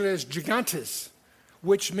translated as gigantes,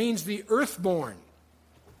 which means the earthborn.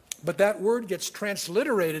 But that word gets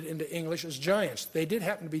transliterated into English as giants. They did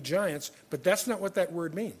happen to be giants, but that's not what that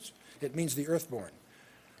word means. It means the earthborn.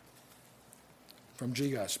 From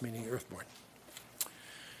gigas, meaning earthborn.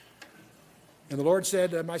 And the Lord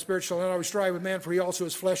said, my spirit shall not always strive with man, for he also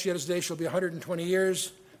is flesh, yet his day shall be 120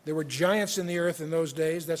 years. There were giants in the earth in those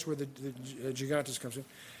days. That's where the gigantes comes in.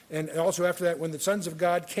 And also after that, when the sons of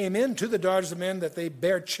God came in to the daughters of men, that they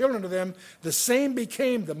bare children to them, the same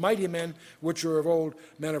became the mighty men, which were of old,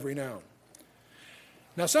 men of renown.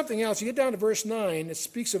 Now something else, you get down to verse 9, it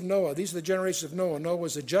speaks of Noah. These are the generations of Noah. Noah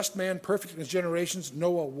was a just man, perfect in his generations.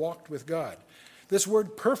 Noah walked with God. This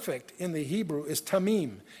word perfect in the Hebrew is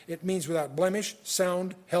tamim. It means without blemish,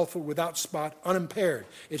 sound, healthful, without spot, unimpaired.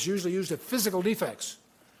 It's usually used of physical defects.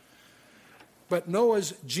 But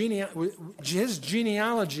Noah's genealogy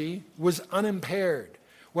was unimpaired.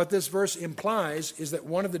 What this verse implies is that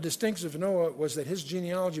one of the distinctions of Noah was that his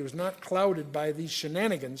genealogy was not clouded by these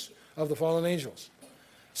shenanigans of the fallen angels.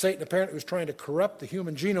 Satan apparently was trying to corrupt the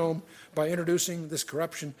human genome by introducing this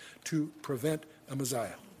corruption to prevent a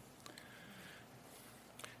Messiah.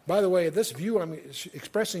 By the way, this view I'm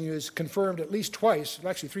expressing is confirmed at least twice,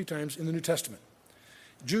 actually 3 times, in the New Testament.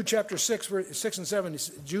 Jude chapter 6, verse 6 and 7,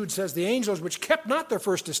 Jude says, the angels which kept not their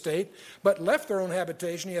first estate, but left their own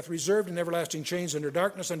habitation, he hath reserved in everlasting chains under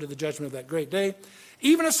darkness unto the judgment of that great day,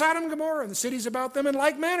 even as Sodom and Gomorrah and the cities about them in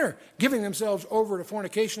like manner, giving themselves over to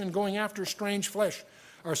fornication and going after strange flesh,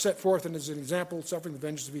 are set forth and as an example, suffering the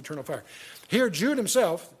vengeance of eternal fire. Here Jude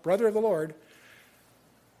himself, brother of the Lord,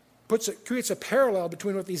 creates a parallel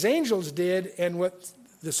between what these angels did and what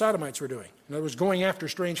the Sodomites were doing. In other words, going after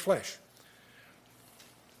strange flesh.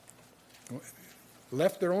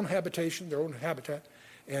 Left their own habitation, their own habitat,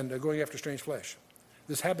 and going after strange flesh.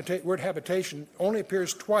 This word habitation only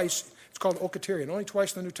appears twice. It's called okaterion, only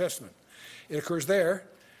twice in the New Testament. It occurs there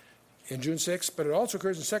in June 6, but it also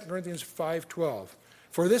occurs in 2 Corinthians 5:12.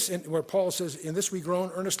 For this, where Paul says, in this we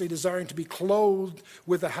groan, earnestly desiring to be clothed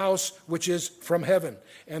with the house which is from heaven.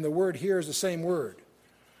 And the word here is the same word.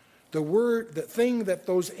 The thing that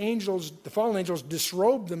those angels, the fallen angels,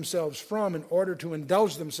 disrobed themselves from in order to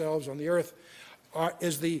indulge themselves on the earth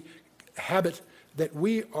is the habit that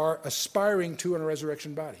we are aspiring to in our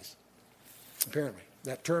resurrection bodies, apparently.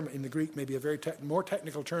 That term in the Greek may be a very more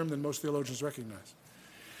technical term than most theologians recognize.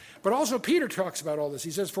 But also Peter talks about all this.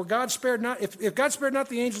 He says, for God spared not, if God spared not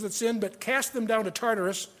the angels that sinned, but cast them down to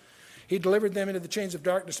Tartarus, he delivered them into the chains of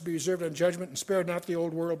darkness to be reserved on judgment, and spared not the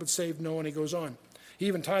old world, but saved Noah, and he goes on. He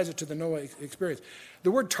even ties it to the Noah experience.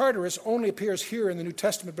 The word Tartarus only appears here in the New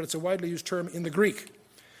Testament, but it's a widely used term in the Greek.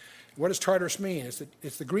 What does Tartarus mean?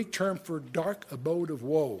 It's the Greek term for dark abode of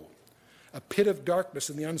woe, a pit of darkness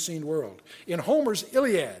in the unseen world. In Homer's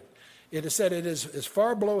Iliad, it is said it is as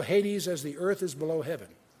far below Hades as the earth is below heaven.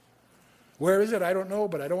 Where is it? I don't know,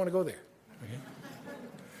 but I don't want to go there. Okay?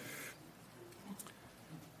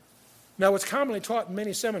 Now, what's commonly taught in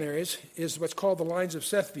many seminaries is what's called the lines of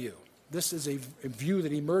Seth view. This is a view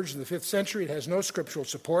that emerged in the 5th century. It has no scriptural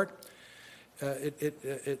support. It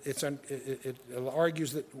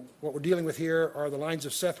argues that what we're dealing with here are the lines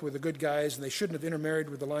of Seth were the good guys, and they shouldn't have intermarried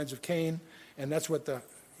with the lines of Cain, and that's what they're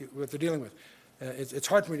dealing with. It's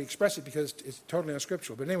hard for me to express it because it's totally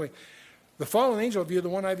unscriptural. But anyway, the fallen angel view, the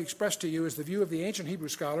one I've expressed to you, is the view of the ancient Hebrew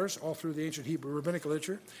scholars, all through the ancient Hebrew rabbinic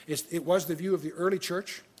literature. It was the view of the early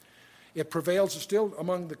church. It prevails still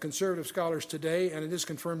among the conservative scholars today, and it is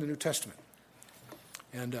confirmed in the New Testament.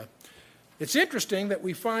 And it's interesting that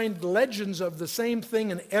we find legends of the same thing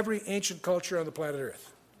in every ancient culture on the planet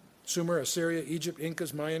Earth. Sumer, Assyria, Egypt,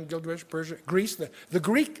 Incas, Mayan, Gilgamesh, Persia, Greece. The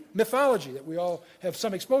Greek mythology that we all have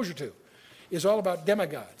some exposure to is all about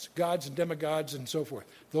demigods, gods and demigods and so forth.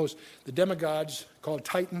 The demigods, called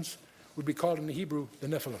Titans, would be called in the Hebrew the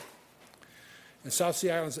Nephilim. And South Sea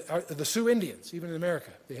Islands, the Sioux Indians, even in America,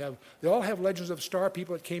 they all have legends of star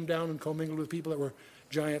people that came down and commingled with people that were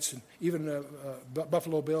giants, and even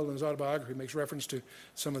Buffalo Bill in his autobiography makes reference to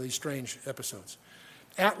some of these strange episodes.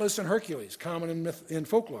 Atlas and Hercules, common in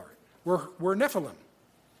folklore, were Nephilim,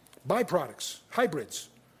 byproducts, hybrids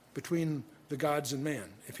between the gods and man,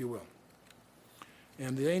 if you will.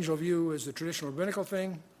 And the angel view is the traditional rabbinical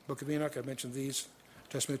thing. Book of Enoch, I mentioned these.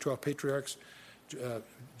 Testament of 12 Patriarchs,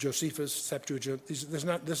 Josephus, Septuagint. This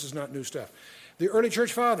is not new stuff. The early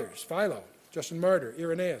church fathers, Philo, Justin Martyr,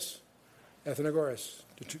 Irenaeus, Athenagoras,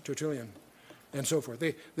 Tertullian, and so forth.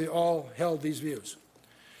 They all held these views.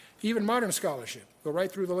 Even modern scholarship, go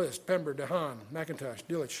right through the list. Pember, DeHaan, McIntosh,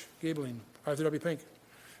 Dillich, Gaebelein, Arthur W. Pink,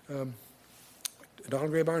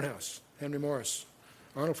 Donald Gray Barnhouse, Henry Morris,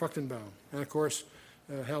 Arnold Fruchtenbaum, and of course,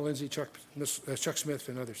 Hal Lindsey, Chuck Smith,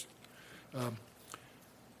 and others.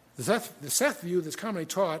 The Seth view that's commonly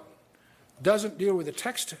taught doesn't deal with the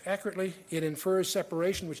text accurately. It infers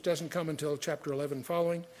separation, which doesn't come until chapter 11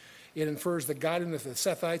 following. It infers the godliness of the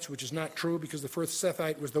Sethites, which is not true because the first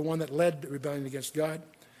Sethite was the one that led the rebellion against God.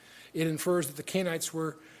 It infers that the Canaanites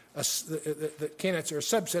are a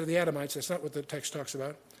subset of the Adamites. That's not what the text talks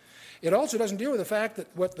about. It also doesn't deal with the fact that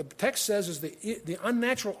what the text says is the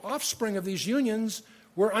unnatural offspring of these unions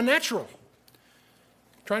were unnatural.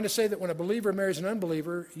 Trying to say that when a believer marries an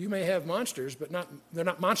unbeliever, you may have monsters, but they're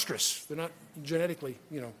not monstrous. They're not genetically,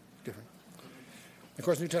 different. Of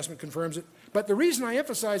course, the New Testament confirms it. But the reason I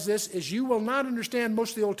emphasize this is you will not understand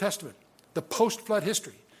most of the Old Testament, the post-flood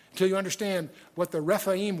history, until you understand what the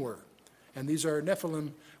Rephaim were. And these are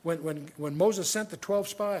Nephilim. When Moses sent the 12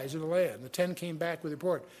 spies in the land, the 10 came back with a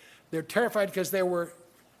report. They're terrified because there were,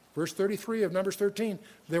 verse 33 of Numbers 13,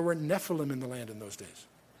 there were Nephilim in the land in those days.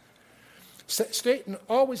 Satan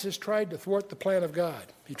always has tried to thwart the plan of God.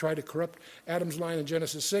 He tried to corrupt Adam's line in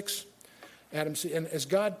Genesis 6. And as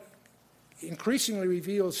God increasingly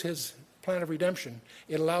reveals his plan of redemption,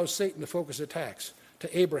 it allows Satan to focus attacks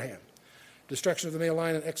to Abraham. Destruction of the male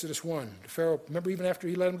line in Exodus 1. To Pharaoh, remember even after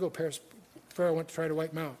he let him go, Pharaoh went to try to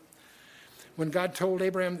wipe him out. when God told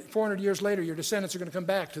Abraham 400 years later, your descendants are going to come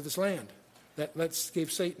back to this land. That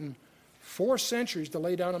gave Satan 4 centuries to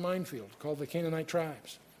lay down a minefield called the Canaanite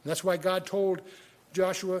tribes. And that's why God told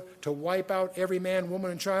Joshua to wipe out every man,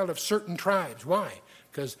 woman, and child of certain tribes. Why?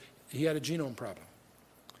 Because he had a genome problem.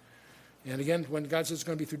 And again, when God says it's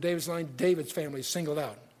going to be through David's line, David's family is singled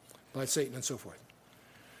out by Satan and so forth.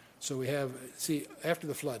 So we have, after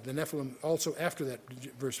the flood, the Nephilim also after that,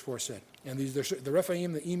 verse 4 said. And the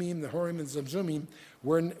Rephaim, the Emim, the Horim, and the Zamzumim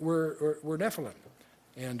were Nephilim.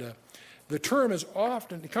 And the term is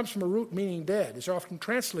often, it comes from a root meaning dead. It's often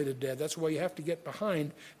translated dead. That's why you have to get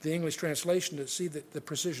behind the English translation to see the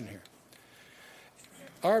precision here.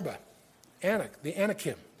 Arba, Anak, the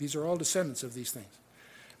Anakim, these are all descendants of these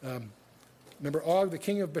things. Remember Og, the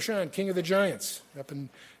king of Bashan, king of the giants, up in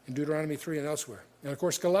Deuteronomy 3 and elsewhere. And of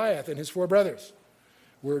course Goliath and his 4 brothers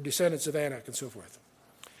were descendants of Anak and so forth.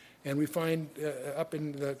 And we find up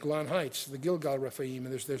in the Golan Heights, the Gilgal Rephaim,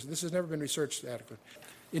 and this has never been researched adequately.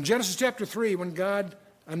 In Genesis chapter 3, when God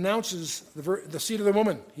announces the seed of the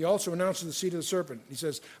woman, he also announces the seed of the serpent. He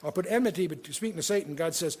says, I'll put enmity, speaking to Satan,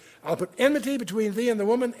 God says, I'll put enmity between thee and the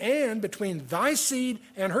woman, and between thy seed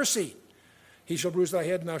and her seed. He shall bruise thy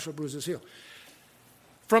head, and thou shalt bruise his heel.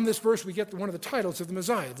 From this verse, we get one of the titles of the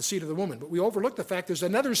Messiah, the seed of the woman. But we overlook the fact there's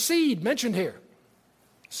another seed mentioned here,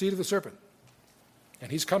 seed of the serpent. And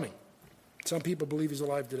he's coming. Some people believe he's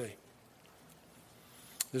alive today.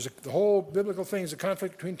 The whole biblical thing is a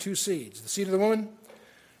conflict between 2 seeds, the seed of the woman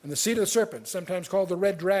and the seed of the serpent, sometimes called the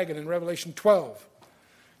red dragon in Revelation 12,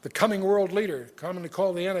 the coming world leader, commonly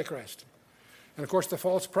called the Antichrist. And of course, the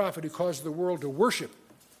false prophet who causes the world to worship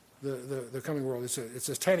the coming world. It's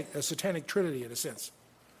a satanic trinity in a sense.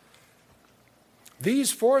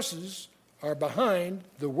 These forces are behind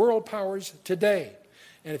the world powers today.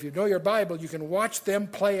 And if you know your Bible, you can watch them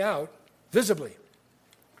play out visibly.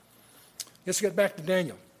 Let's get back to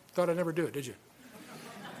Daniel. Thought I'd never do it, did you?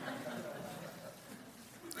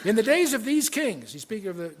 In the days of these kings, he's speaking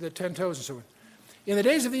of the 10 toes and so on. In the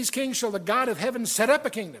days of these kings shall the God of heaven set up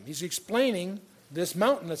a kingdom. He's explaining this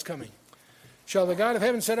mountain that's coming. Shall the God of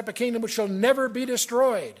heaven set up a kingdom which shall never be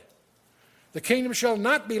destroyed. The kingdom shall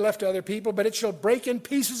not be left to other people, but it shall break in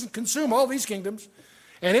pieces and consume all these kingdoms,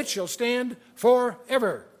 and it shall stand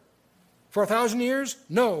forever. For 1,000 years?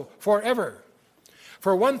 No, forever.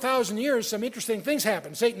 For 1,000 years, some interesting things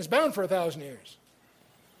happen. Satan's bound for 1,000 years.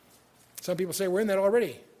 Some people say we're in that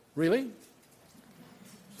already. Really?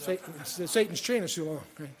 Satan's chain is too long.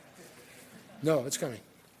 Right? No, it's coming.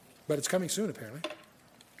 But it's coming soon, apparently.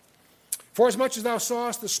 For as much as thou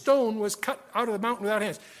sawest, the stone was cut out of the mountain without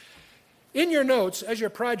hands. In your notes, as your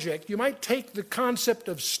project, you might take the concept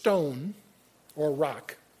of stone or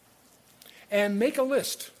rock and make a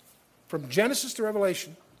list from Genesis to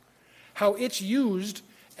Revelation how it's used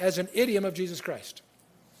as an idiom of Jesus Christ.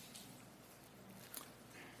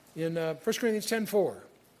 In 1 Corinthians 10:4,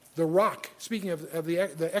 the rock, speaking of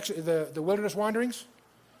the wilderness wanderings,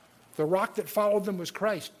 the rock that followed them was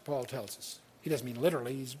Christ, Paul tells us. He doesn't mean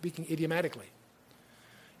literally, he's speaking idiomatically.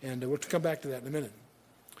 And we'll come back to that in a minute.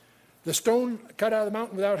 The stone cut out of the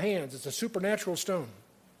mountain without hands, it's a supernatural stone.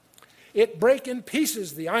 It brake in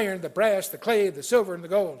pieces the iron, the brass, the clay, the silver, and the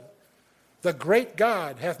gold. The great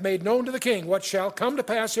God hath made known to the king what shall come to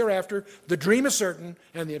pass hereafter. The dream is certain,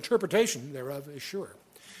 and the interpretation thereof is sure.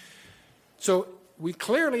 So we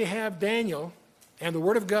clearly have Daniel and the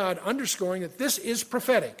Word of God underscoring that this is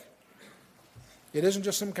prophetic. It isn't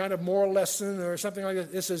just some kind of moral lesson or something like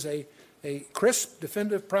that. This is a crisp,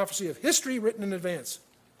 definitive prophecy of history written in advance.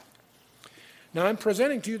 Now I'm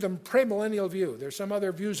presenting to you the premillennial view. There's some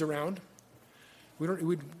other views around.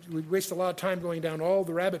 We'd waste a lot of time going down all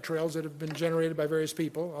the rabbit trails that have been generated by various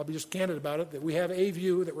people. I'll be just candid about it, that we have a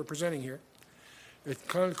view that we're presenting here. It's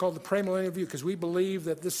kind of called the premillennial view because we believe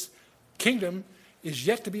that this kingdom is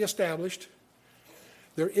yet to be established.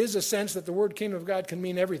 There is a sense that the word kingdom of God can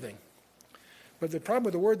mean everything. But the problem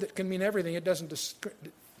with the word that can mean everything, it doesn't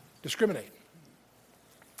discriminate.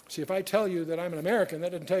 See, if I tell you that I'm an American,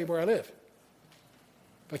 that doesn't tell you where I live.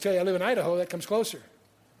 If I tell you I live in Idaho, that comes closer.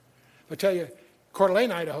 If I tell you Coeur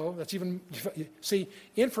d'Alene, Idaho, that's even... See,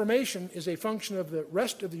 information is a function of the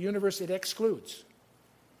rest of the universe it excludes.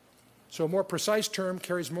 So a more precise term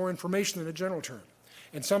carries more information than a general term.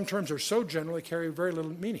 And some terms are so general they carry very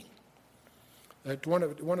little meaning. One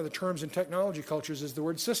of the terms in technology cultures is the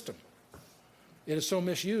word system. It is so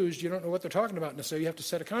misused, you don't know what they're talking about necessarily. You have to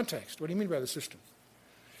set a context. What do you mean by the system?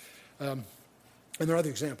 And there are other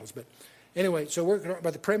examples, but anyway, so we're talking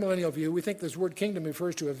about the premillennial view. We think this word kingdom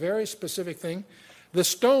refers to a very specific thing. The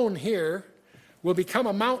stone here will become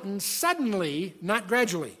a mountain suddenly, not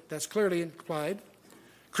gradually. That's clearly implied.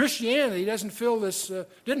 Christianity didn't fill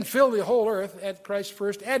the whole earth at Christ's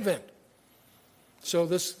first advent. So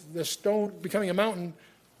this stone becoming a mountain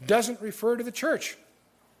doesn't refer to the church.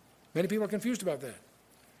 Many people are confused about that.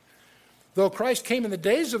 Though Christ came in the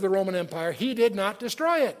days of the Roman Empire, he did not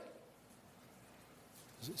destroy it.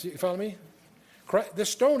 You follow me? This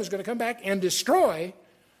stone is going to come back and destroy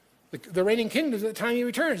the reigning kingdoms at the time he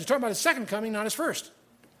returns. He's talking about his second coming, not his first.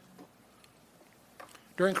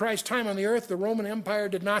 During Christ's time on the earth, the Roman Empire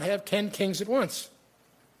did not have 10 kings at once.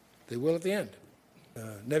 They will at the end.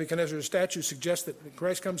 Nebuchadnezzar's statue suggests that when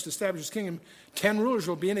Christ comes to establish his kingdom, 10 rulers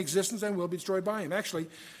will be in existence and will be destroyed by him. Actually,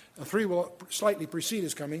 3 will slightly precede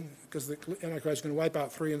his coming, because the Antichrist is going to wipe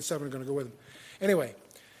out 3 and 7 are going to go with him. Anyway,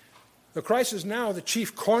 the Christ is now the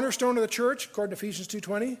chief cornerstone of the church, according to Ephesians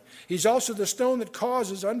 2:20. He's also the stone that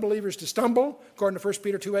causes unbelievers to stumble, according to 1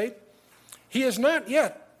 Peter 2:8. He is not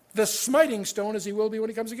yet the smiting stone as he will be when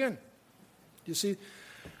he comes again. You see,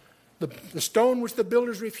 the stone which the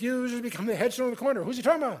builders refused has become the headstone of the corner. Who's he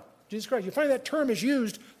talking about? Jesus Christ. You find that term is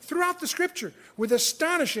used throughout the Scripture with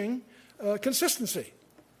astonishing consistency.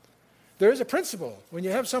 There is a principle. When you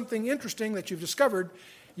have something interesting that you've discovered,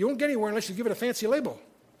 you won't get anywhere unless you give it a fancy label.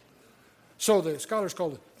 So the scholars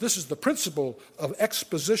call it, this is the principle of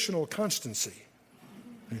expositional constancy.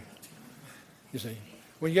 You see,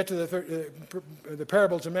 when you get to the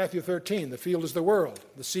parables in Matthew 13, the field is the world,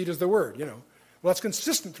 the seed is the word, Well, it's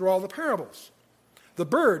consistent through all the parables. The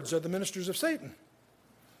birds are the ministers of Satan.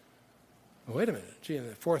 Well, wait a minute. Gee, in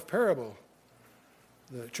the fourth parable,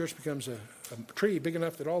 the church becomes a tree big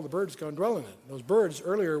enough that all the birds go and dwell in it. Those birds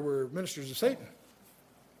earlier were ministers of Satan.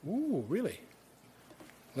 Ooh, really?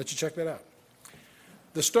 Let you check that out.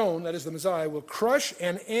 The stone, that is the Messiah, will crush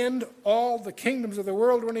and end all the kingdoms of the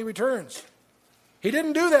world when he returns. He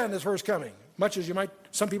didn't do that in his first coming, much as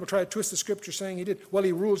some people try to twist the Scripture saying he did. Well,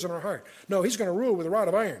 he rules in our heart. No, he's going to rule with a rod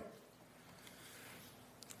of iron.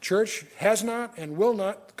 Church has not and will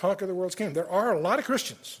not conquer the world's kingdom. There are a lot of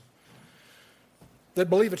Christians that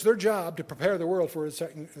believe it's their job to prepare the world for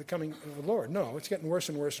the coming of the Lord. No, it's getting worse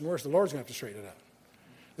and worse and worse. The Lord's going to have to straighten it out.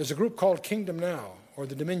 There's a group called Kingdom Now, or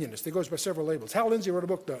the Dominionists. It goes by several labels. Hal Lindsey wrote a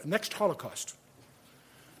book, The Next Holocaust.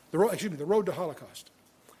 The Road to Holocaust.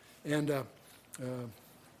 And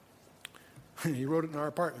he wrote it in our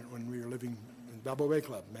apartment when we were living in Balboa Bay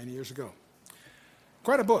Club many years ago.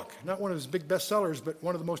 Quite a book. Not one of his big bestsellers, but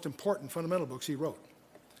one of the most important fundamental books he wrote.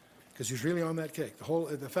 Because he's really on that cake.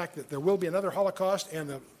 The fact that there will be another Holocaust,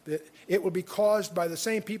 and it will be caused by the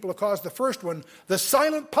same people who caused the first one, the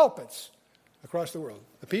silent pulpits across the world.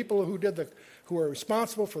 The people who are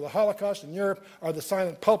responsible for the Holocaust in Europe are the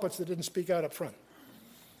silent pulpits that didn't speak out up front.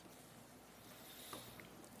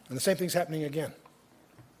 And the same thing's happening again.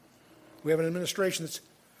 We have an administration that's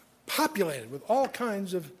populated with all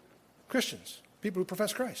kinds of Christians, people who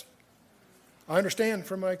profess Christ. I understand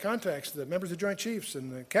from my contacts that members of the Joint Chiefs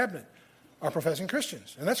and the cabinet are professing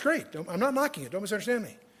Christians, and that's great. I'm not knocking it. Don't misunderstand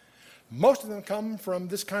me. Most of them come from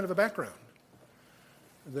this kind of a background,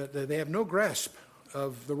 that they have no grasp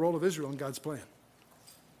of the role of Israel in God's plan.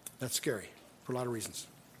 That's scary for a lot of reasons.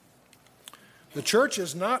 The church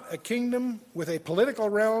is not a kingdom with a political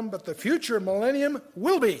realm, but the future millennium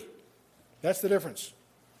will be. That's the difference.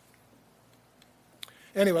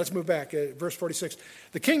 Anyway, let's move back. Verse 46.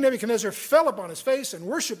 The king Nebuchadnezzar fell upon his face and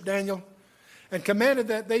worshipped Daniel and commanded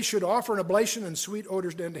that they should offer an oblation and sweet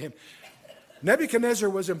odors unto him. Nebuchadnezzar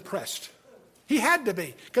was impressed. He had to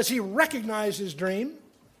be, because he recognized his dream.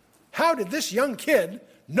 How did this young kid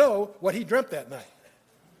know what he dreamt that night?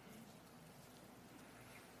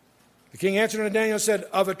 The king answered unto Daniel and said,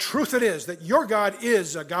 of a truth it is that your God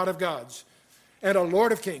is a God of gods and a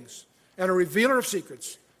Lord of kings and a revealer of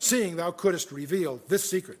secrets, seeing thou couldest reveal this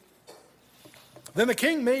secret. Then the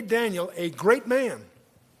king made Daniel a great man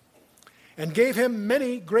and gave him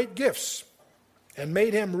many great gifts and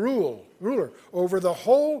made him ruler over the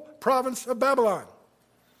whole province of Babylon.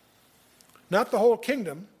 Not the whole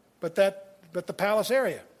kingdom, but the palace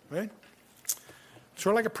area, right?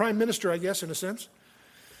 Sort of like a prime minister, I guess, in a sense.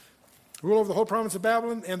 Rule over the whole province of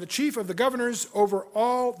Babylon, and the chief of the governors over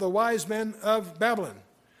all the wise men of Babylon.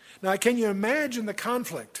 Now, can you imagine the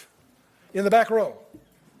conflict in the back row?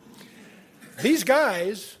 These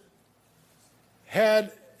guys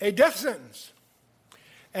had a death sentence.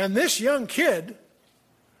 And this young kid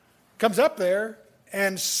comes up there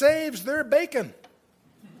and saves their bacon.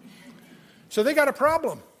 So they got a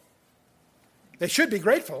problem. They should be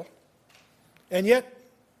grateful, and yet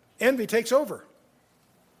envy takes over.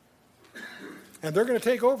 And they're going to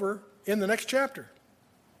take over in the next chapter.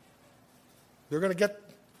 They're going to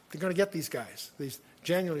get these guys,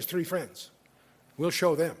 Daniel and his 3 friends. We'll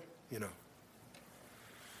show them,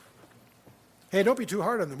 Hey, don't be too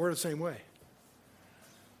hard on them. We're the same way.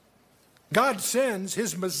 God sends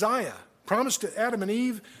his Messiah, promised to Adam and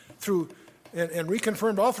Eve through and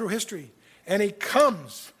reconfirmed all through history. And he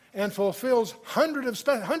comes and fulfills hundreds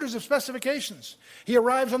of specifications. He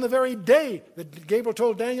arrives on the very day that Gabriel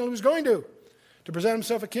told Daniel he was going to present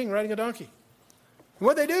himself a king riding a donkey. And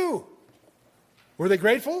what'd they do? Were they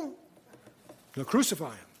grateful? They'll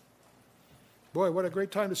crucify him. Boy, what a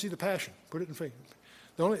great time to see the Passion. Put it in faith.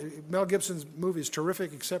 Mel Gibson's movie is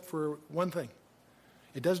terrific except for one thing.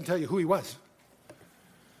 It doesn't tell you who he was.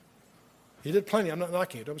 He did plenty. I'm not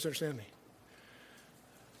knocking it. Don't misunderstand me.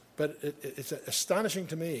 But it's astonishing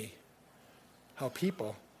to me how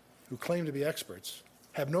people who claim to be experts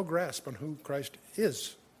have no grasp on who Christ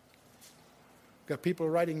is. We've got people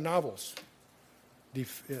writing novels,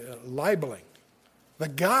 libeling the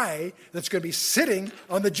guy that's going to be sitting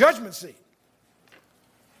on the judgment seat.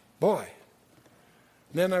 Boy.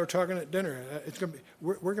 Ned and I were talking at dinner.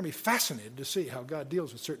 We're going to be fascinated to see how God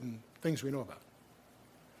deals with certain things we know about.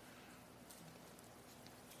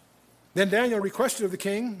 Then Daniel requested of the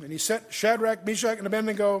king, and he set Shadrach, Meshach, and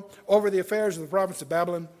Abednego over the affairs of the province of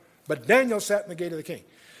Babylon. But Daniel sat in the gate of the king.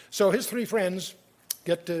 So his three friends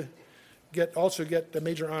also get the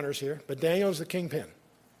major honors here. But Daniel's the kingpin.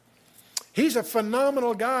 He's a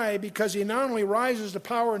phenomenal guy because he not only rises to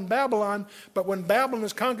power in Babylon, but when Babylon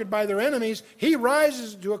is conquered by their enemies, he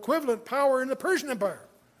rises to equivalent power in the Persian Empire.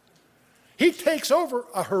 He takes over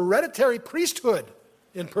a hereditary priesthood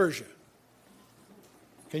in Persia.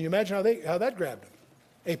 Can you imagine how that grabbed him?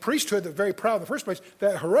 A priesthood that's very proud in the first place.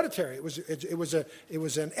 That hereditary.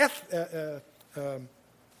 It's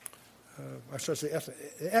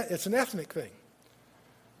an ethnic thing,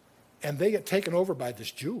 and they get taken over by this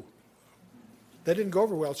Jew. That didn't go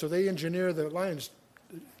over well, so they engineer the lion's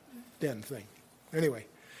den thing. Anyway,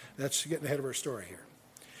 that's getting ahead of our story here.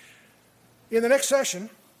 In the next session,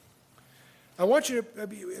 I want you to,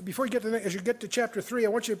 before you get to as you get to chapter 3, I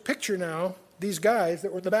want you to picture now these guys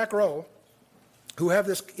that were in the back row who have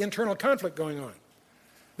this internal conflict going on.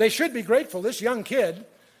 They should be grateful. This young kid,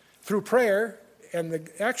 through prayer and the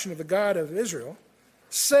action of the God of Israel,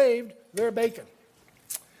 saved their bacon.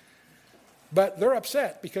 But they're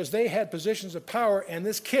upset because they had positions of power, and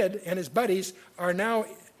this kid and his buddies have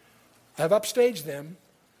upstaged them,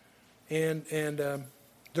 and they're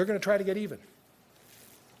going to try to get even.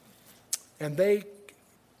 And they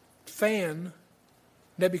fan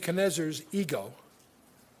Nebuchadnezzar's ego.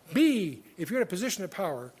 If you're in a position of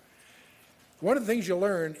power, one of the things you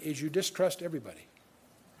learn is you distrust everybody.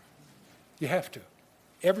 You have to.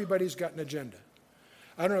 Everybody's got an agenda.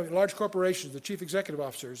 I don't know, large corporations, the chief executive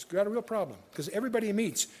officers, got a real problem because everybody he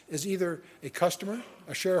meets is either a customer,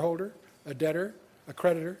 a shareholder, a debtor, a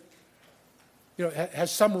creditor,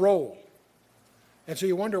 has some role. And so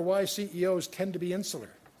you wonder why CEOs tend to be insular.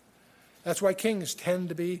 That's why kings tend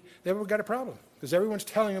to be, they've got a problem because everyone's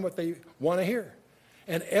telling them what they want to hear.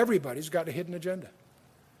 And everybody's got a hidden agenda.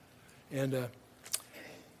 And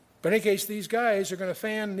but in any case, these guys are going to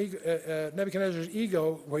fan Nebuchadnezzar's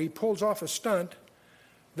ego where he pulls off a stunt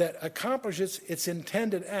that accomplishes its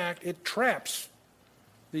intended act. It traps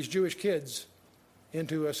these Jewish kids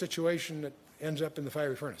into a situation that ends up in the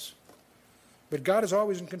fiery furnace. But God is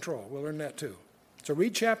always in control. We'll learn that too. So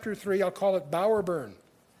read chapter 3. I'll call it Bow or Burn,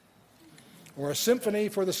 or a symphony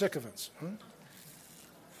for the sycophants.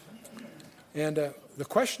 And the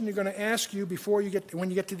question you're going to ask you when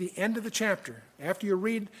you get to the end of the chapter, after you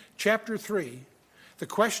read chapter 3, the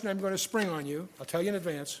question I'm going to spring on you, I'll tell you in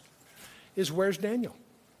advance, is where's Daniel?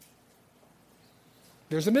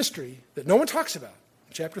 There's a mystery that no one talks about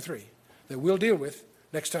in chapter 3 that we'll deal with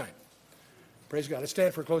next time. Praise God. Let's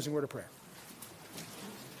stand for a closing word of prayer.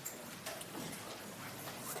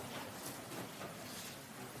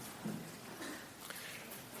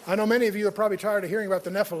 I know many of you are probably tired of hearing about the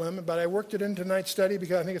Nephilim, but I worked it into tonight's study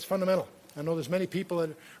because I think it's fundamental. I know there's many people that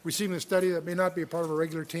are receiving the study that may not be a part of a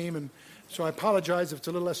regular team, and so I apologize if it's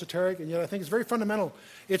a little esoteric, and yet I think it's very fundamental.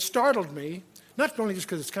 It startled me, not only just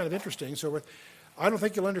because it's kind of interesting, I don't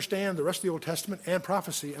think you'll understand the rest of the Old Testament and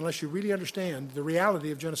prophecy unless you really understand the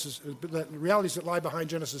reality of Genesis, the realities that lie behind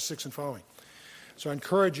Genesis 6 and following. So I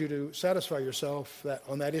encourage you to satisfy yourself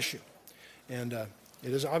on that issue. And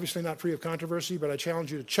it is obviously not free of controversy, but I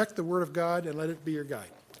challenge you to check the Word of God and let it be your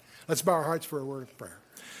guide. Let's bow our hearts for a word of prayer.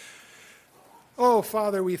 Oh,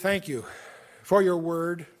 Father, we thank you for your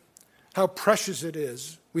Word, how precious it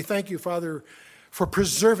is. We thank you, Father, for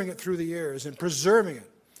preserving it through the years and preserving it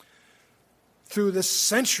through the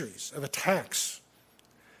centuries of attacks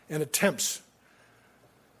and attempts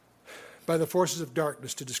by the forces of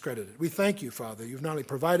darkness to discredit it. We thank you, Father. You've not only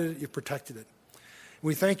provided it, you've protected it.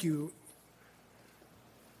 We thank you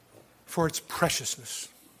for its preciousness.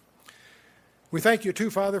 We thank you too,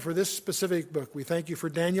 Father, for this specific book. We thank you for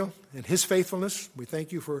Daniel and his faithfulness. We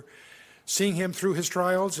thank you for seeing him through his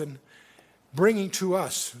trials and bringing to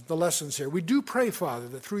us the lessons here. We do pray, Father,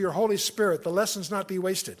 that through your Holy Spirit the lessons not be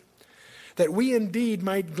wasted, that we indeed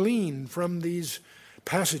might glean from these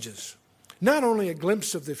passages not only a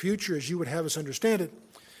glimpse of the future as you would have us understand it,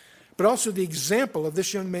 but also the example of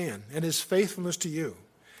this young man and his faithfulness to you,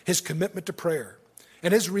 his commitment to prayer,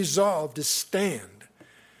 and his resolve to stand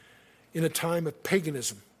in a time of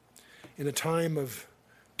paganism, in a time of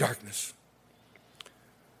darkness.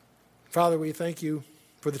 Father, we thank you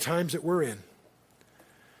for the times that we're in.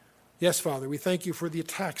 Yes, Father, we thank you for the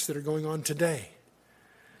attacks that are going on today.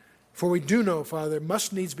 For we do know, Father, there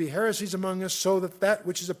must needs be heresies among us so that that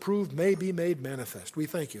which is approved may be made manifest. We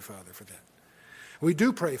thank you, Father, for that. We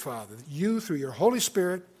do pray, Father, that you, through your Holy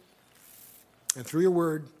Spirit and through your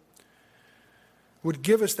word, would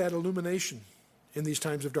give us that illumination in these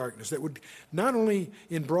times of darkness, that would not only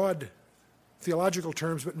in broad theological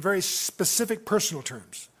terms, but in very specific personal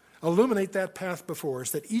terms, illuminate that path before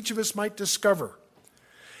us, that each of us might discover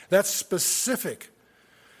that specific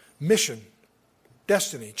mission,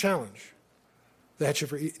 destiny, challenge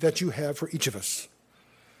that you have for each of us.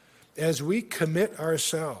 As we commit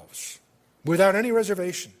ourselves without any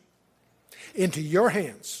reservation into your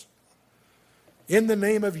hands, in the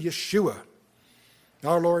name of Yeshua,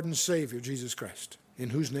 our Lord and Savior, Jesus Christ, in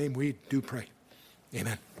whose name we do pray.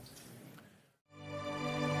 Amen.